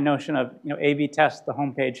that's my notion of A/B test the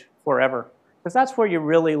homepage forever. Because that's where you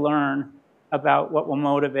really learn about what will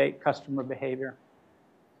motivate customer behavior.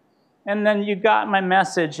 And then you got my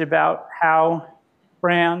message about how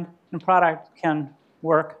brand and product can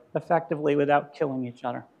work effectively without killing each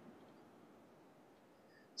other.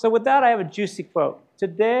 So with that, I have a juicy quote.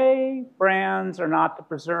 Today, brands are not the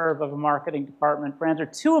preserve of a marketing department. Brands are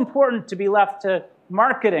too important to be left to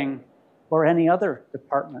marketing or any other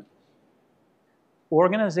department.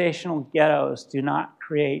 Organizational ghettos do not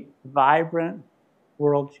create vibrant,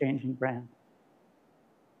 world-changing brand.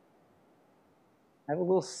 I have a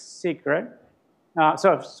little secret.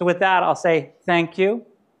 So with that, I'll say thank you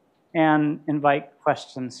and invite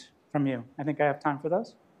questions from you. I think I have time for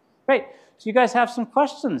those. Great. So you guys have some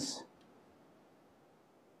questions?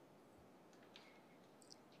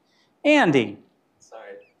 Andy.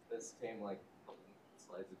 Sorry, this came like a couple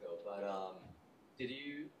slides ago, but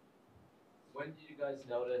when did you guys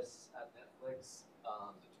notice at Netflix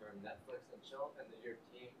the term Netflix and chill, and did your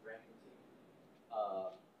branding team,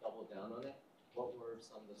 double down on it? What were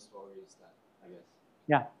some of the stories that, I guess?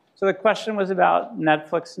 Yeah, so the question was about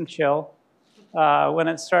Netflix and chill. When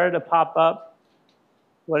it started to pop up,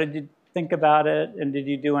 what did you think about it, and did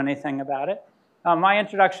you do anything about it? My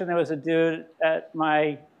introduction, there was a dude at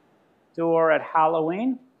my door at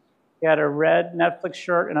Halloween. He had a red Netflix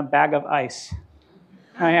shirt and a bag of ice.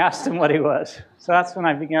 And I asked him what he was. So that's when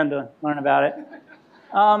I began to learn about it.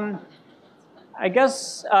 I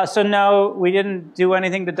guess, so no, we didn't do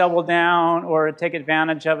anything to double down or take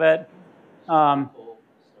advantage of it. People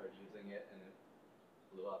started using it and it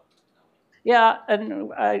blew up. Yeah,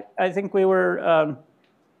 and I think we were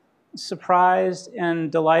surprised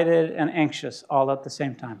and delighted and anxious all at the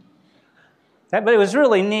same time. But it was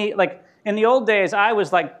really neat. Like in the old days, I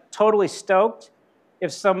was like totally stoked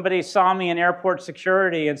if somebody saw me in airport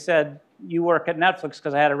security and said, "You work at Netflix,"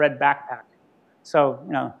 because I had a red backpack. So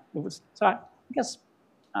it was. So I guess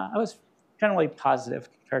I was generally positive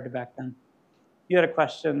compared to back then. You had a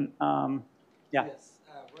question. Yeah. Yes.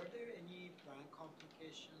 Were there any brand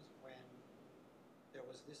complications when there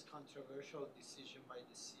was this controversial decision by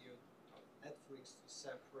the CEO of Netflix to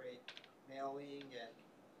separate mailing and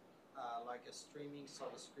like a streaming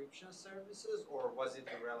subscription services, or was it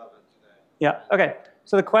irrelevant to that? Yeah. Okay.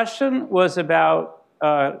 So the question was about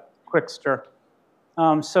Quickster.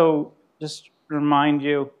 So just to remind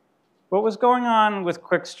you, what was going on with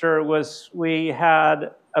Quickster was we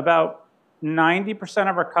had about 90%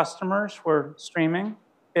 of our customers were streaming,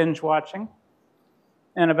 binge watching,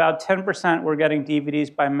 and about 10% were getting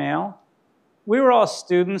DVDs by mail. We were all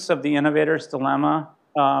students of the innovator's dilemma,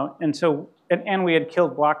 and we had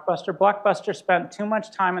killed Blockbuster. Blockbuster spent too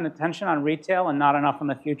much time and attention on retail and not enough on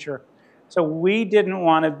the future. So we didn't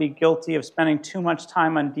want to be guilty of spending too much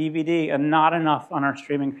time on DVD and not enough on our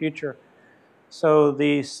streaming future. So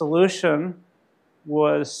the solution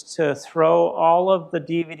was to throw all of the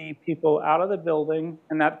DVD people out of the building,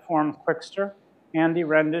 and that formed Quickster. Andy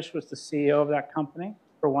Rendish was the CEO of that company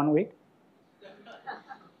for 1 week.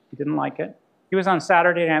 He didn't like it. He was on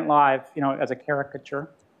Saturday Night Live, as a caricature.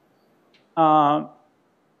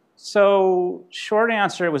 So short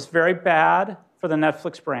answer, it was very bad for the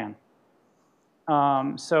Netflix brand.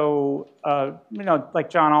 Like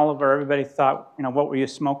John Oliver, everybody thought, what were you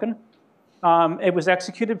smoking? It was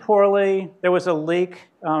executed poorly. There was a leak.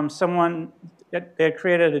 They had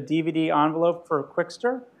created a DVD envelope for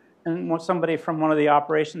Quickster, and somebody from one of the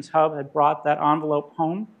operations hub had brought that envelope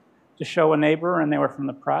home to show a neighbor, and they were from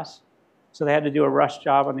the press. So they had to do a rush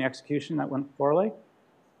job on the execution that went poorly.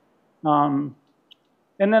 And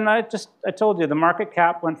then I told you, the market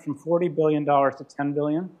cap went from $40 billion to $10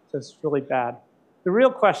 billion, so it's really bad. The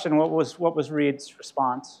real question, what was Reed's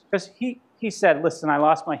response? Because he said, listen, I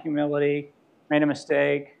lost my humility, made a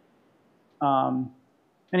mistake. And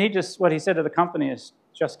what he said to the company is,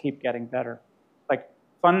 just keep getting better. Like,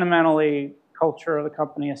 fundamentally, culture of the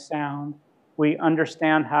company is sound. We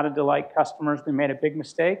understand how to delight customers. We made a big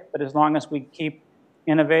mistake, but as long as we keep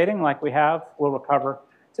innovating like we have, we'll recover.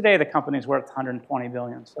 Today, the company's worth $120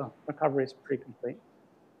 billion, so recovery is pretty complete.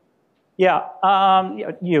 Yeah,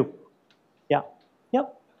 you. Yeah,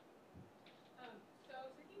 yep. So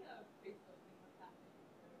thinking of Facebook and what's happening with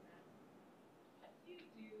the program, what do you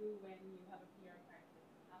do when you have a PR crisis?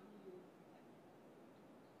 How do you protect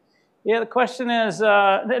yourself? Yeah, the question is,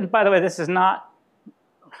 and by the way, it's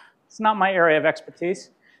not my area of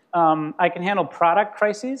expertise. I can handle product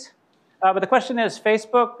crises. But the question is,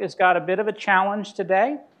 Facebook has got a bit of a challenge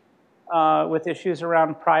today with issues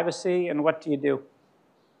around privacy, and what do you do?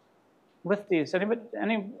 Lifties,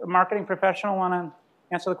 any marketing professional want to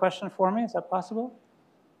answer the question for me? Is that possible?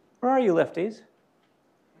 Where are you, Lifties?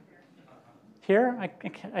 Here?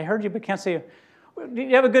 I heard you, but can't see you. Do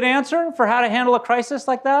you have a good answer for how to handle a crisis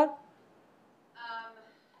like that?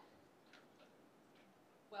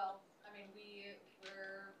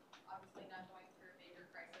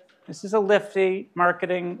 This is a Lifty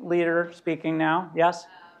marketing leader speaking now. Yes?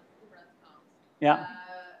 Yeah.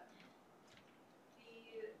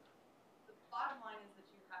 The bottom line is that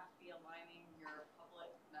you have to be aligning your public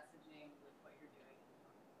messaging with what you're doing.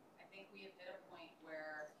 I think we have hit a point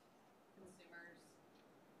where consumers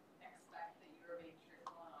expect that you are being true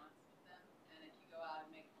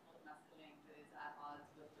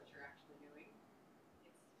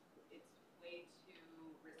way too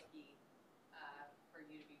risky for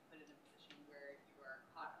you to be put in a position where you are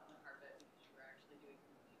caught on the carpet because you are actually doing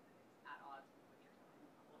something that is at odds with what you're telling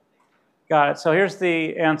the public that you're doing? Got it. So here's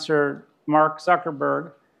the answer, Mark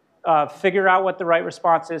Zuckerberg. Figure out what the right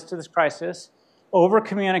response is to this crisis,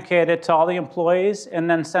 over-communicate it to all the employees,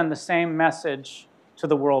 and then send the same message to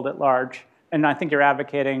the world at large. And I think you're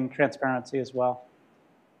advocating transparency as well.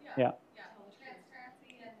 Yeah.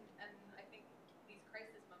 Transparency, and I think these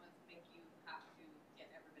crisis moments make you have to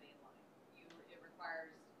get everybody in line. It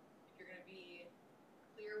requires, if you're going to be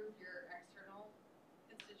clear with your external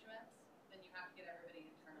constituents, then you have to get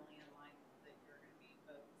everybody internally in line that you're going to be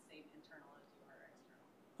both the same internal as you are external.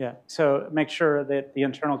 Yeah, so make sure that the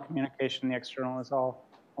internal communication and the external is all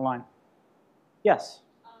aligned. Yes,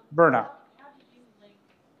 Berna. How do you link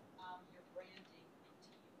your branding into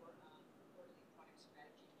your quarterly product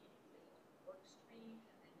strategy meetings? Is it like a work stream,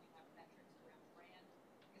 and then you have metrics around brand?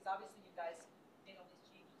 Because obviously you guys made all these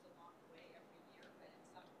changes along the way every year, but at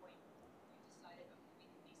some point you decided, okay,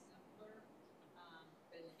 we can be simpler.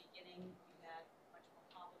 But in the beginning you had much more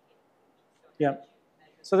complicated pages. So Yeah.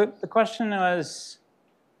 So the question was,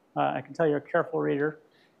 I can tell you're a careful reader.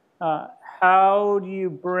 How do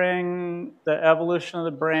you bring the evolution of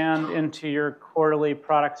the brand into your quarterly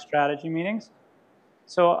product strategy meetings?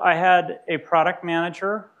 So I had a product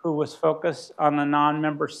manager who was focused on the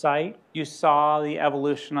non-member site. You saw the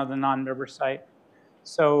evolution of the non-member site.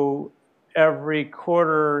 So every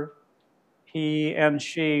quarter, he and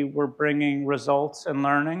she were bringing results and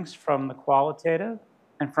learnings from the qualitative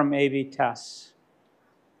and from A/B tests.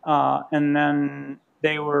 And then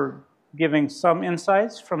they were giving some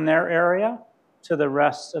insights from their area to the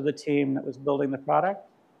rest of the team that was building the product.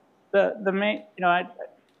 The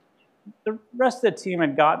rest of the team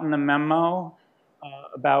had gotten the memo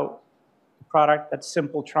about the product that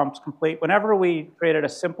simple trumps complete. Whenever we created a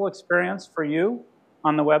simple experience for you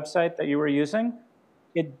on the website that you were using,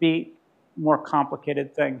 it beat more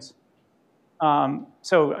complicated things.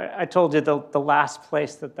 So I told you the last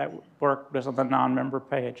place that worked was on the non-member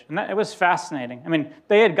page. And it was fascinating. I mean,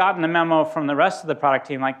 they had gotten the memo from the rest of the product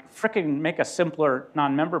team, like, frickin' make a simpler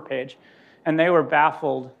non-member page. And they were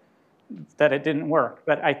baffled that it didn't work.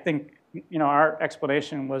 But I think, our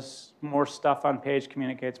explanation was more stuff on page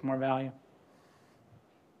communicates more value.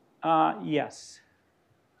 Yes.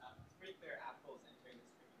 It's pretty clear Apple's entering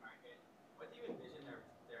the streaming market. What do you envision their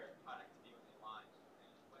product to be when they launch?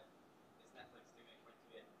 And what is Netflix doing? What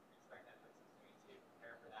do you expect Netflix is doing to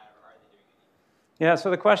prepare for that, or are they doing anything? Yeah,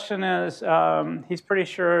 so the question is, he's pretty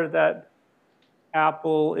sure that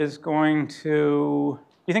Apple is going to,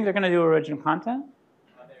 do you think they're going to do original content?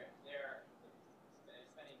 They're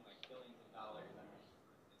spending like billions of dollars on it.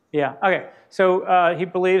 Yeah, okay. So he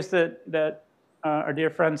believes that our dear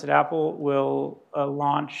friends at Apple will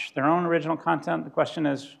launch their own original content. The question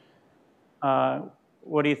is,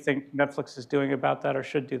 what do you think Netflix is doing about that or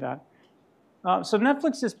should do that? So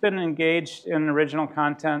Netflix has been engaged in original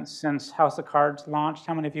content since House of Cards launched.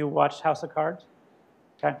 How many of you watched House of Cards?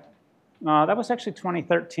 Okay. That was actually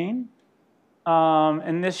 2013.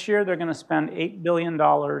 And this year they're going to spend $8 billion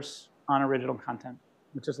on original content,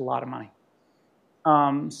 which is a lot of money.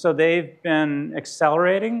 So they've been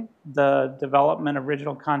accelerating the development of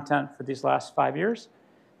original content for these last 5 years.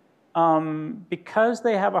 Because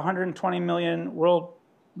they have 120 million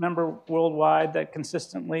member worldwide that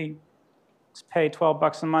consistently pay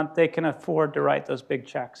 $12 a month, they can afford to write those big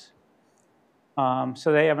checks.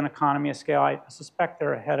 So they have an economy of scale. I suspect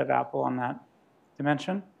they're ahead of Apple on that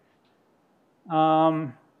dimension.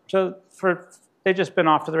 They've just been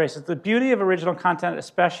off to the races. The beauty of original content,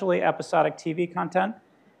 especially episodic TV content,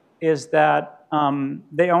 is that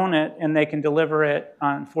they own it and they can deliver it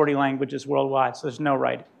on 40 languages worldwide. So there's no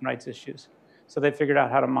rights issues. So they figured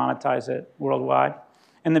out how to monetize it worldwide.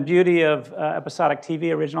 And the beauty of episodic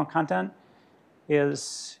TV original content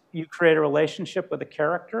is you create a relationship with a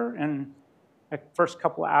character in the first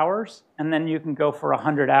couple of hours, and then you can go for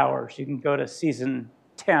 100 hours. You can go to season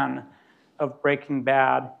 10 of Breaking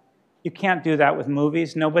Bad. You can't do that with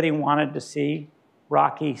movies. Nobody wanted to see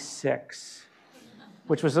Rocky VI,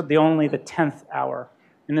 which was only the 10th hour.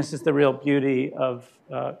 And this is the real beauty of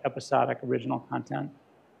episodic original content.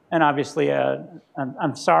 And obviously,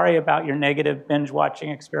 I'm sorry about your negative binge-watching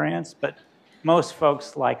experience, but most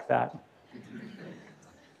folks like that.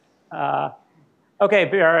 Okay,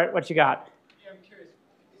 Barrett, what you got? Yeah, I'm curious.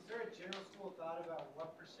 Is there a general school of thought about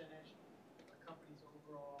what percentage of a company's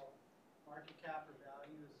overall market cap or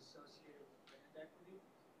value is associated with brand equity?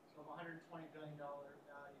 So of $120 billion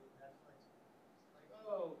value of Netflix, like,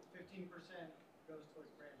 15% goes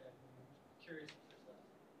towards brand equity. I'm curious if there's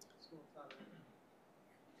a school of thought around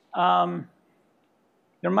that.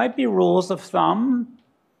 There might be rules of thumb,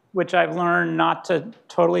 which I've learned not to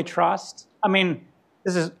totally trust. I mean,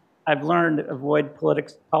 I've learned to avoid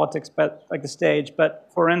politics, but like the stage. But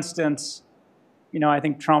for instance, I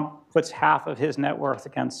think Trump puts half of his net worth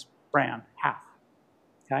against brand, half.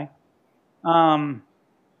 Okay.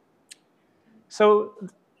 So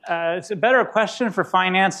it's a better question for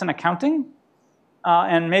finance and accounting,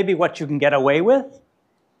 and maybe what you can get away with,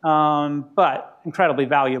 but incredibly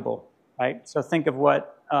valuable, right? So think of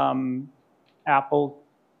what Apple,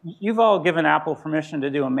 you've all given Apple permission to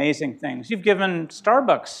do amazing things. You've given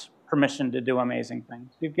Starbucks permission to do amazing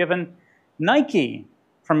things. You've given Nike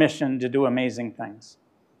permission to do amazing things.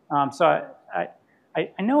 So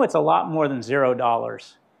I know it's a lot more than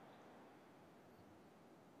 $0.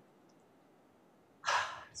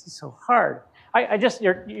 This is so hard.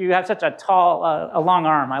 You have such a long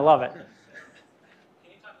arm. I love it. Can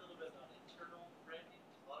you talk a little bit about internal branding?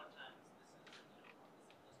 A lot of times this is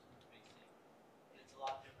customer facing. It's a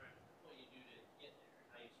lot different what you do to get there,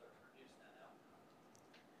 how you sort of produce that out.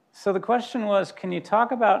 So the question was, can you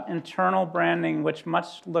talk about internal branding, which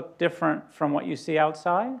must look different from what you see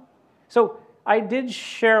outside? So I did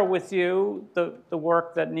share with you the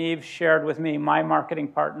work that Neve shared with me, my marketing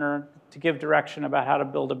partner, to give direction about how to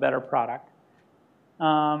build a better product.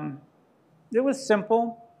 It was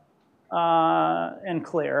simple and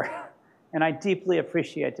clear, and I deeply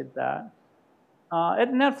appreciated that.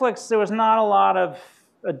 At Netflix, there was not a lot of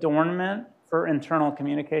adornment for internal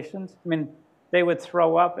communications. I mean, they would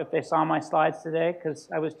throw up if they saw my slides today, because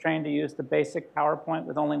I was trained to use the basic PowerPoint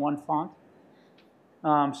with only one font.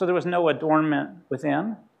 So there was no adornment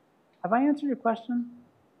within. Have I answered your question?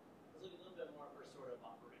 I was looking a little bit more for sort of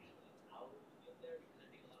operationally how you get there, because I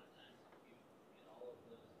think a lot of times you get all of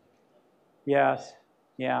those. Yes.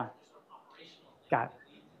 Yeah. Got it.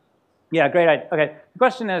 Yeah, great idea. Okay. The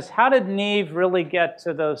question is, how did Neve really get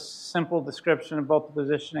to the simple description of both the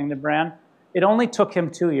positioning and the brand? It only took him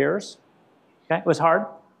 2 years. Okay. It was hard.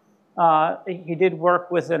 He did work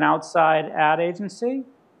with an outside ad agency.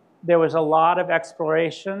 There was a lot of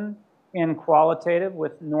exploration in qualitative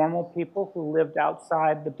with normal people who lived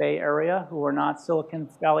outside the Bay Area, who were not Silicon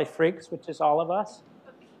Valley freaks, which is all of us.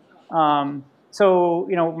 So,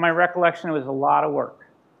 my recollection, it was a lot of work.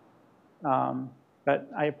 But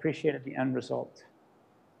I appreciated the end result.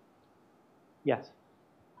 Yes?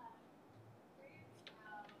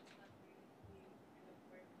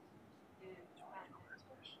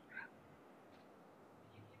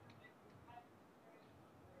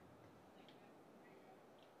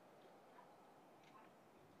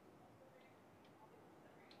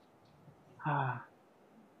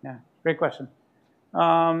 Yeah, great question.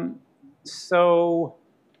 So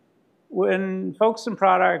when folks in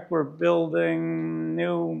product were building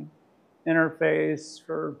new interface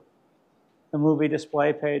for the movie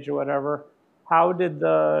display page or whatever, how did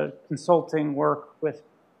the consulting work with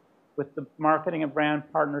the marketing and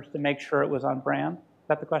brand partners to make sure it was on brand? Is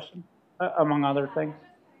that the question? Among other things?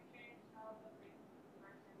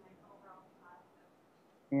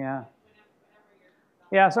 Yeah.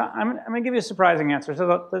 Yeah, so I'm going to give you a surprising answer.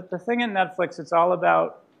 So the thing in Netflix, it's all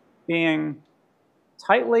about being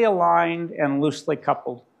tightly aligned and loosely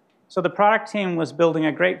coupled. So the product team was building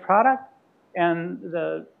a great product, and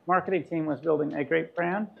the marketing team was building a great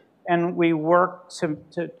brand. And we worked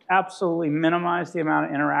to absolutely minimize the amount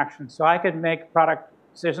of interaction. So I could make product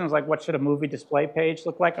decisions like what should a movie display page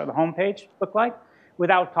look like or the home page look like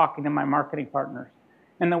without talking to my marketing partners,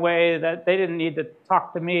 in the way that they didn't need to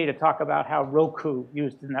talk to me to talk about how Roku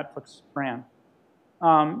used the Netflix brand.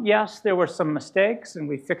 Yes, there were some mistakes, and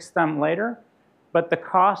we fixed them later, but the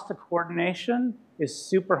cost of coordination is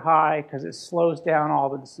super high because it slows down all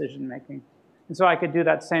the decision making. And so I could do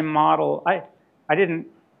that same model.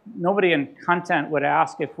 Nobody in content would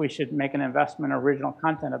ask if we should make an investment in original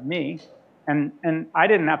content of me, and I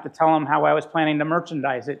didn't have to tell them how I was planning to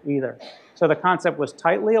merchandise it either. So the concept was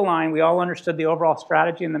tightly aligned. We all understood the overall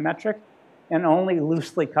strategy and the metric, and only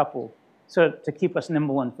loosely coupled, so to keep us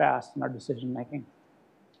nimble and fast in our decision making.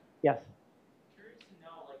 Yes? Curious to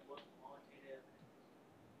know what qualitative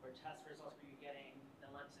or test results were you getting that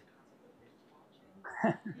led to the concept of binge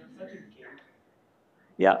watching? Such a game.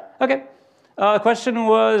 Yeah. Okay. The question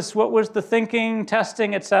was, what was the thinking,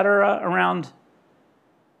 testing, et cetera, around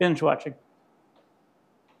binge watching?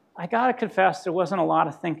 I got to confess, there wasn't a lot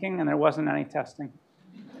of thinking, and there wasn't any testing.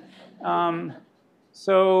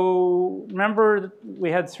 So remember,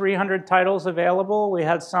 we had 300 titles available. We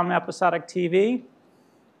had some episodic TV.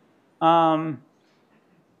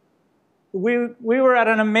 We were at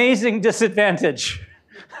an amazing disadvantage.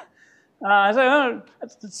 And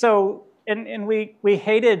we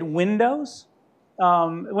hated Windows.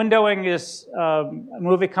 Windowing is a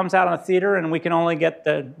movie comes out on a theater and we can only get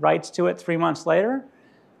the rights to it 3 months later.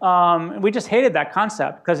 We just hated that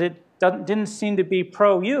concept because it didn't seem to be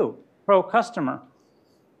pro-you, pro-customer.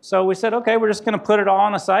 So we said, okay, we're just going to put it all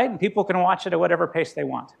on a site and people can watch it at whatever pace they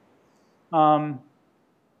want.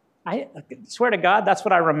 I swear to God, that's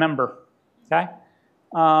what I remember, okay?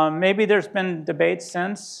 Maybe there's been debates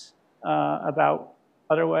since about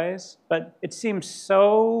other ways, but it seems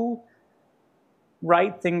so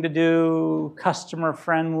right thing to do,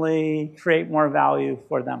 customer-friendly, create more value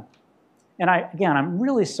for them. And again, I'm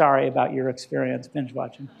really sorry about your experience binge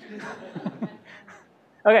watching.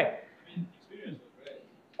 Okay.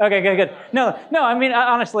 Okay, good. No. I mean,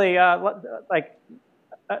 honestly,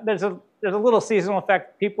 there's a little seasonal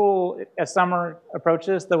effect. People, as summer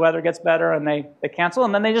approaches, the weather gets better, and they cancel,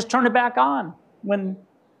 and then they just turn it back on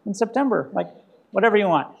in September, like whatever you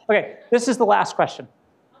want. Okay, this is the last question.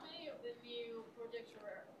 How many of the new projects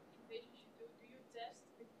or innovations you do you test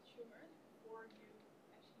with consumers before you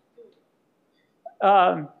actually do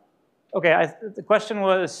it? Okay, the question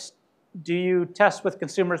was, do you test with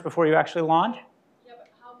consumers before you actually launch? Yeah, but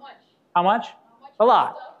how much? How much? A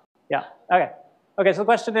lot. Yeah. Okay. Okay. So the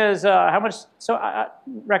question is, how much? So I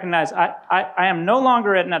recognize I am no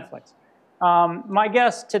longer at Netflix. My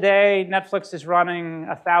guess today, Netflix is running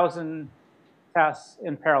 1,000 tests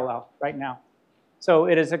in parallel right now. So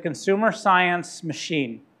it is a consumer science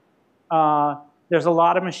machine. There's a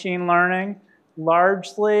lot of machine learning,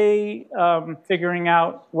 largely figuring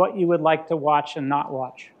out what you would like to watch and not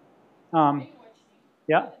watch. Yeah. So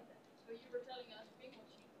you were telling us binge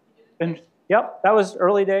watching. Yep, that was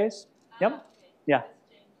early days. Yep. Okay. Yeah.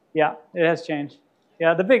 Yeah, it has changed.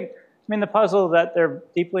 Yeah, the puzzle that they're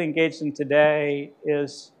deeply engaged in today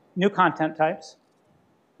is new content types.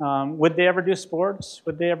 Would they ever do sports?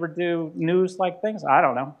 Would they ever do news-like things? I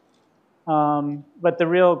don't know. But the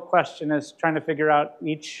real question is trying to figure out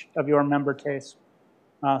each of your member tastes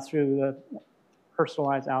through the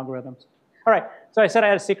personalized algorithms. All right, so I said I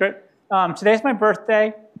had a secret. Today's my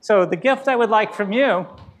birthday, so the gift I would like from you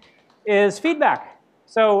is feedback.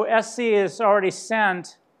 So SC has already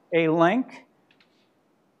sent a link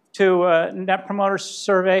to a Net Promoter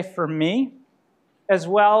Survey for me, as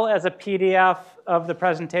well as a PDF of the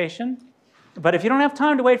presentation. But if you don't have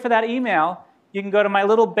time to wait for that email, you can go to my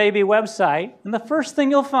little baby website, and the first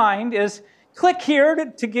thing you'll find is click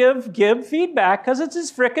here to give Gib feedback, because it's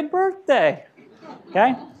his frickin' birthday,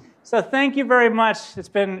 okay? So thank you very much. It's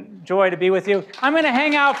been a joy to be with you. I'm going to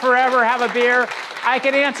hang out forever, have a beer. I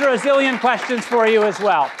can answer a zillion questions for you as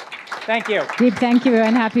well. Thank you. Gib, thank you,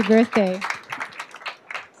 and happy birthday.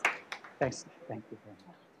 Thanks. Thank you very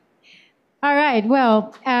much. All right,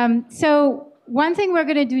 well, so one thing we're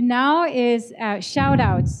going to do now is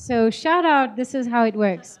shout-outs. So shout-out, this is how it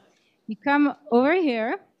works. You come over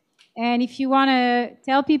here, and if you want to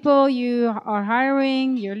tell people you are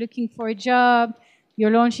hiring, you're looking for a job,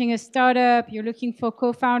 you're launching a startup, you're looking for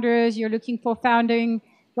co-founders, you're looking for founding,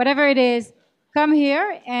 whatever it is, come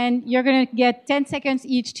here, and you're going to get 10 seconds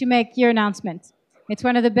each to make your announcement. It's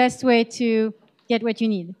one of the best ways to get what you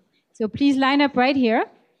need. So please line up right here.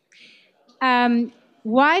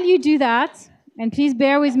 While you do that, and please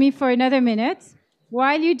bear with me for another minute,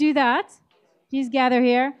 while you do that, please gather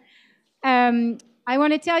here. I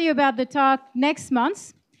want to tell you about the talk next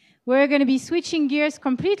month. We're going to be switching gears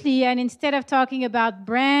completely, and instead of talking about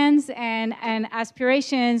brands and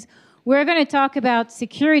aspirations, we're going to talk about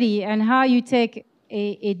security and how you take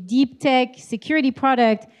a deep tech security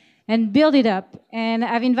product and build it up. And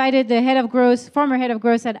I've invited the head of growth, former head of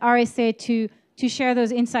growth at RSA to share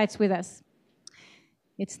those insights with us.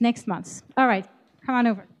 It's next month. All right, come on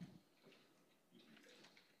over.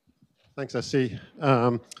 Thanks, SC.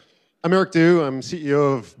 I'm Eric Du. I'm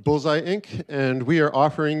CEO of Bullseye Inc., and we are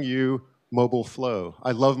offering you mobile flow.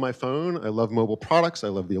 I love my phone. I love mobile products. I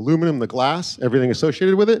love the aluminum, the glass, everything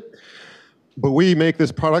associated with it. But we make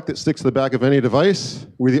this product that sticks to the back of any device.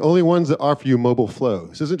 We're the only ones that offer you mobile flow.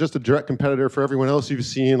 This isn't just a direct competitor for everyone else you've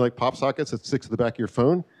seen, like pop sockets that sticks to the back of your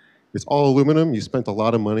phone. It's all aluminum. You spent a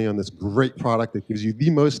lot of money on this great product that gives you the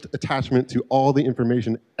most attachment to all the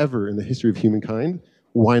information ever in the history of humankind.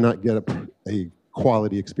 Why not get a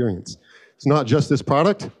quality experience? It's not just this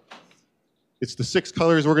product. It's the 6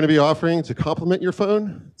 colors we're going to be offering to complement your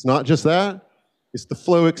phone. It's not just that. It's the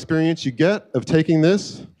flow experience you get of taking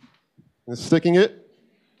this and sticking it,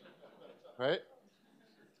 right?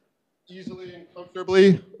 Easily and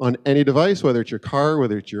comfortably on any device, whether it's your car,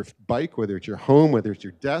 whether it's your bike, whether it's your home, whether it's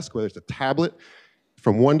your desk, whether it's a tablet.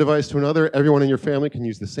 From one device to another, everyone in your family can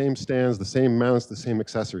use the same stands, the same mounts, the same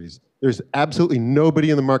accessories. There's absolutely nobody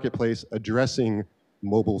in the marketplace addressing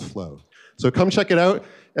mobile flow. So come check it out.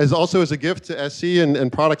 Also as a gift to SC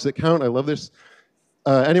and products that count. I love this.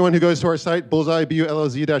 Anyone who goes to our site,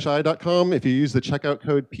 bullseye.com, if you use the checkout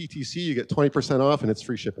code PTC, you get 20% off and it's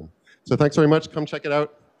free shipping. So thanks very much. Come check it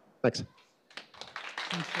out. Thanks.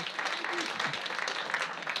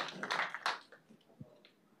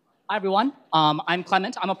 Hi, everyone. I'm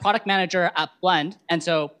Clement. I'm a product manager at Blend. And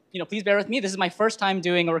so, please bear with me. This is my first time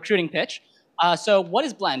doing a recruiting pitch. So what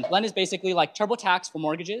is Blend? Blend is basically like TurboTax for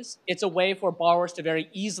mortgages. It's a way for borrowers to very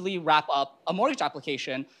easily wrap up a mortgage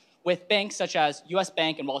application with banks such as US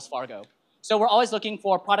Bank and Wells Fargo. So we're always looking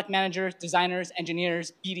for product managers, designers,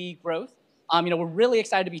 engineers, BD growth. We're really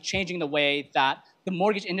excited to be changing the way that the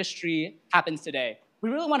mortgage industry happens today.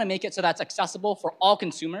 We really want to make it so that's accessible for all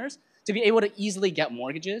consumers to be able to easily get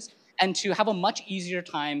mortgages and to have a much easier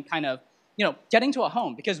time getting to a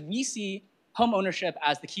home, because we see home ownership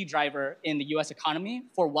as the key driver in the US economy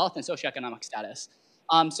for wealth and socioeconomic status.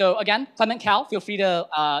 So again, Clement Cal, feel free to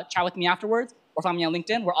chat with me afterwards or find me on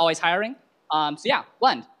LinkedIn. We're always hiring. So yeah,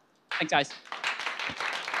 Blend. Thanks, guys.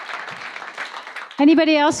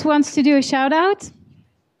 Anybody else wants to do a shout out?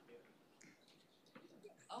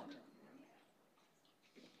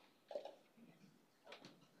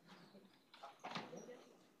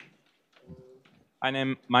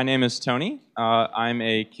 My name is Tony. I'm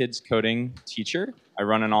a kids coding teacher. I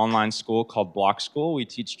run an online school called Block School. We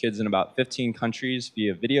teach kids in about 15 countries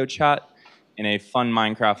via video chat in a fun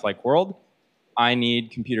Minecraft-like world. I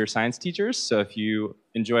need computer science teachers, so if you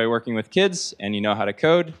enjoy working with kids and you know how to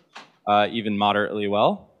code, even moderately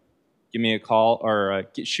well, give me a call or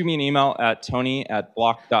shoot me an email at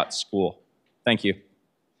tony@block.school. Thank you.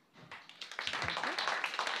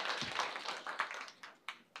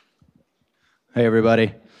 Hey,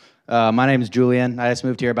 everybody. My name is Julian. I just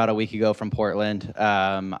moved here about a week ago from Portland.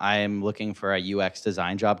 I am looking for a UX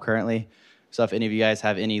design job currently. So if any of you guys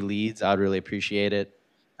have any leads, I would really appreciate it.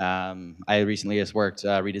 I recently just worked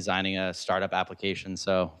redesigning a startup application.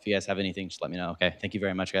 So if you guys have anything, just let me know. Okay. Thank you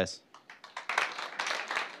very much, guys.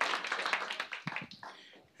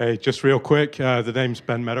 Hey, just real quick, the name's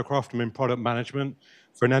Ben Meadowcroft. I'm in product management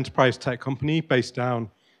for an enterprise tech company based down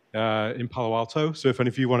in Palo Alto. So if any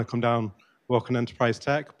of you want to come down, work on enterprise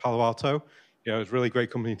tech, Palo Alto, it's a really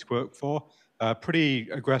great company to work for. Pretty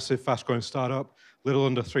aggressive, fast-growing startup, little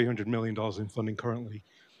under $300 million in funding currently,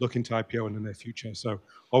 looking to IPO in the near future. So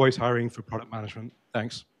always hiring for product management.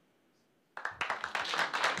 Thanks.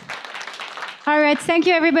 All right, thank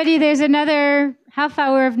you, everybody. There's another half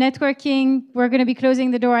hour of networking. We're going to be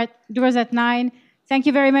closing the doors at 9. Thank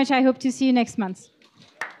you very much. I hope to see you next month.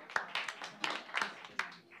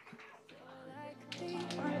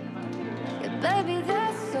 Baby,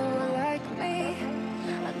 that's so like me.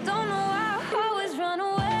 I don't know why I always run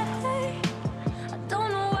away. I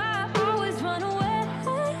don't know why I always run away.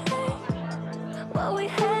 What we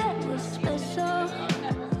had was special.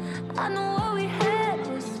 I know what we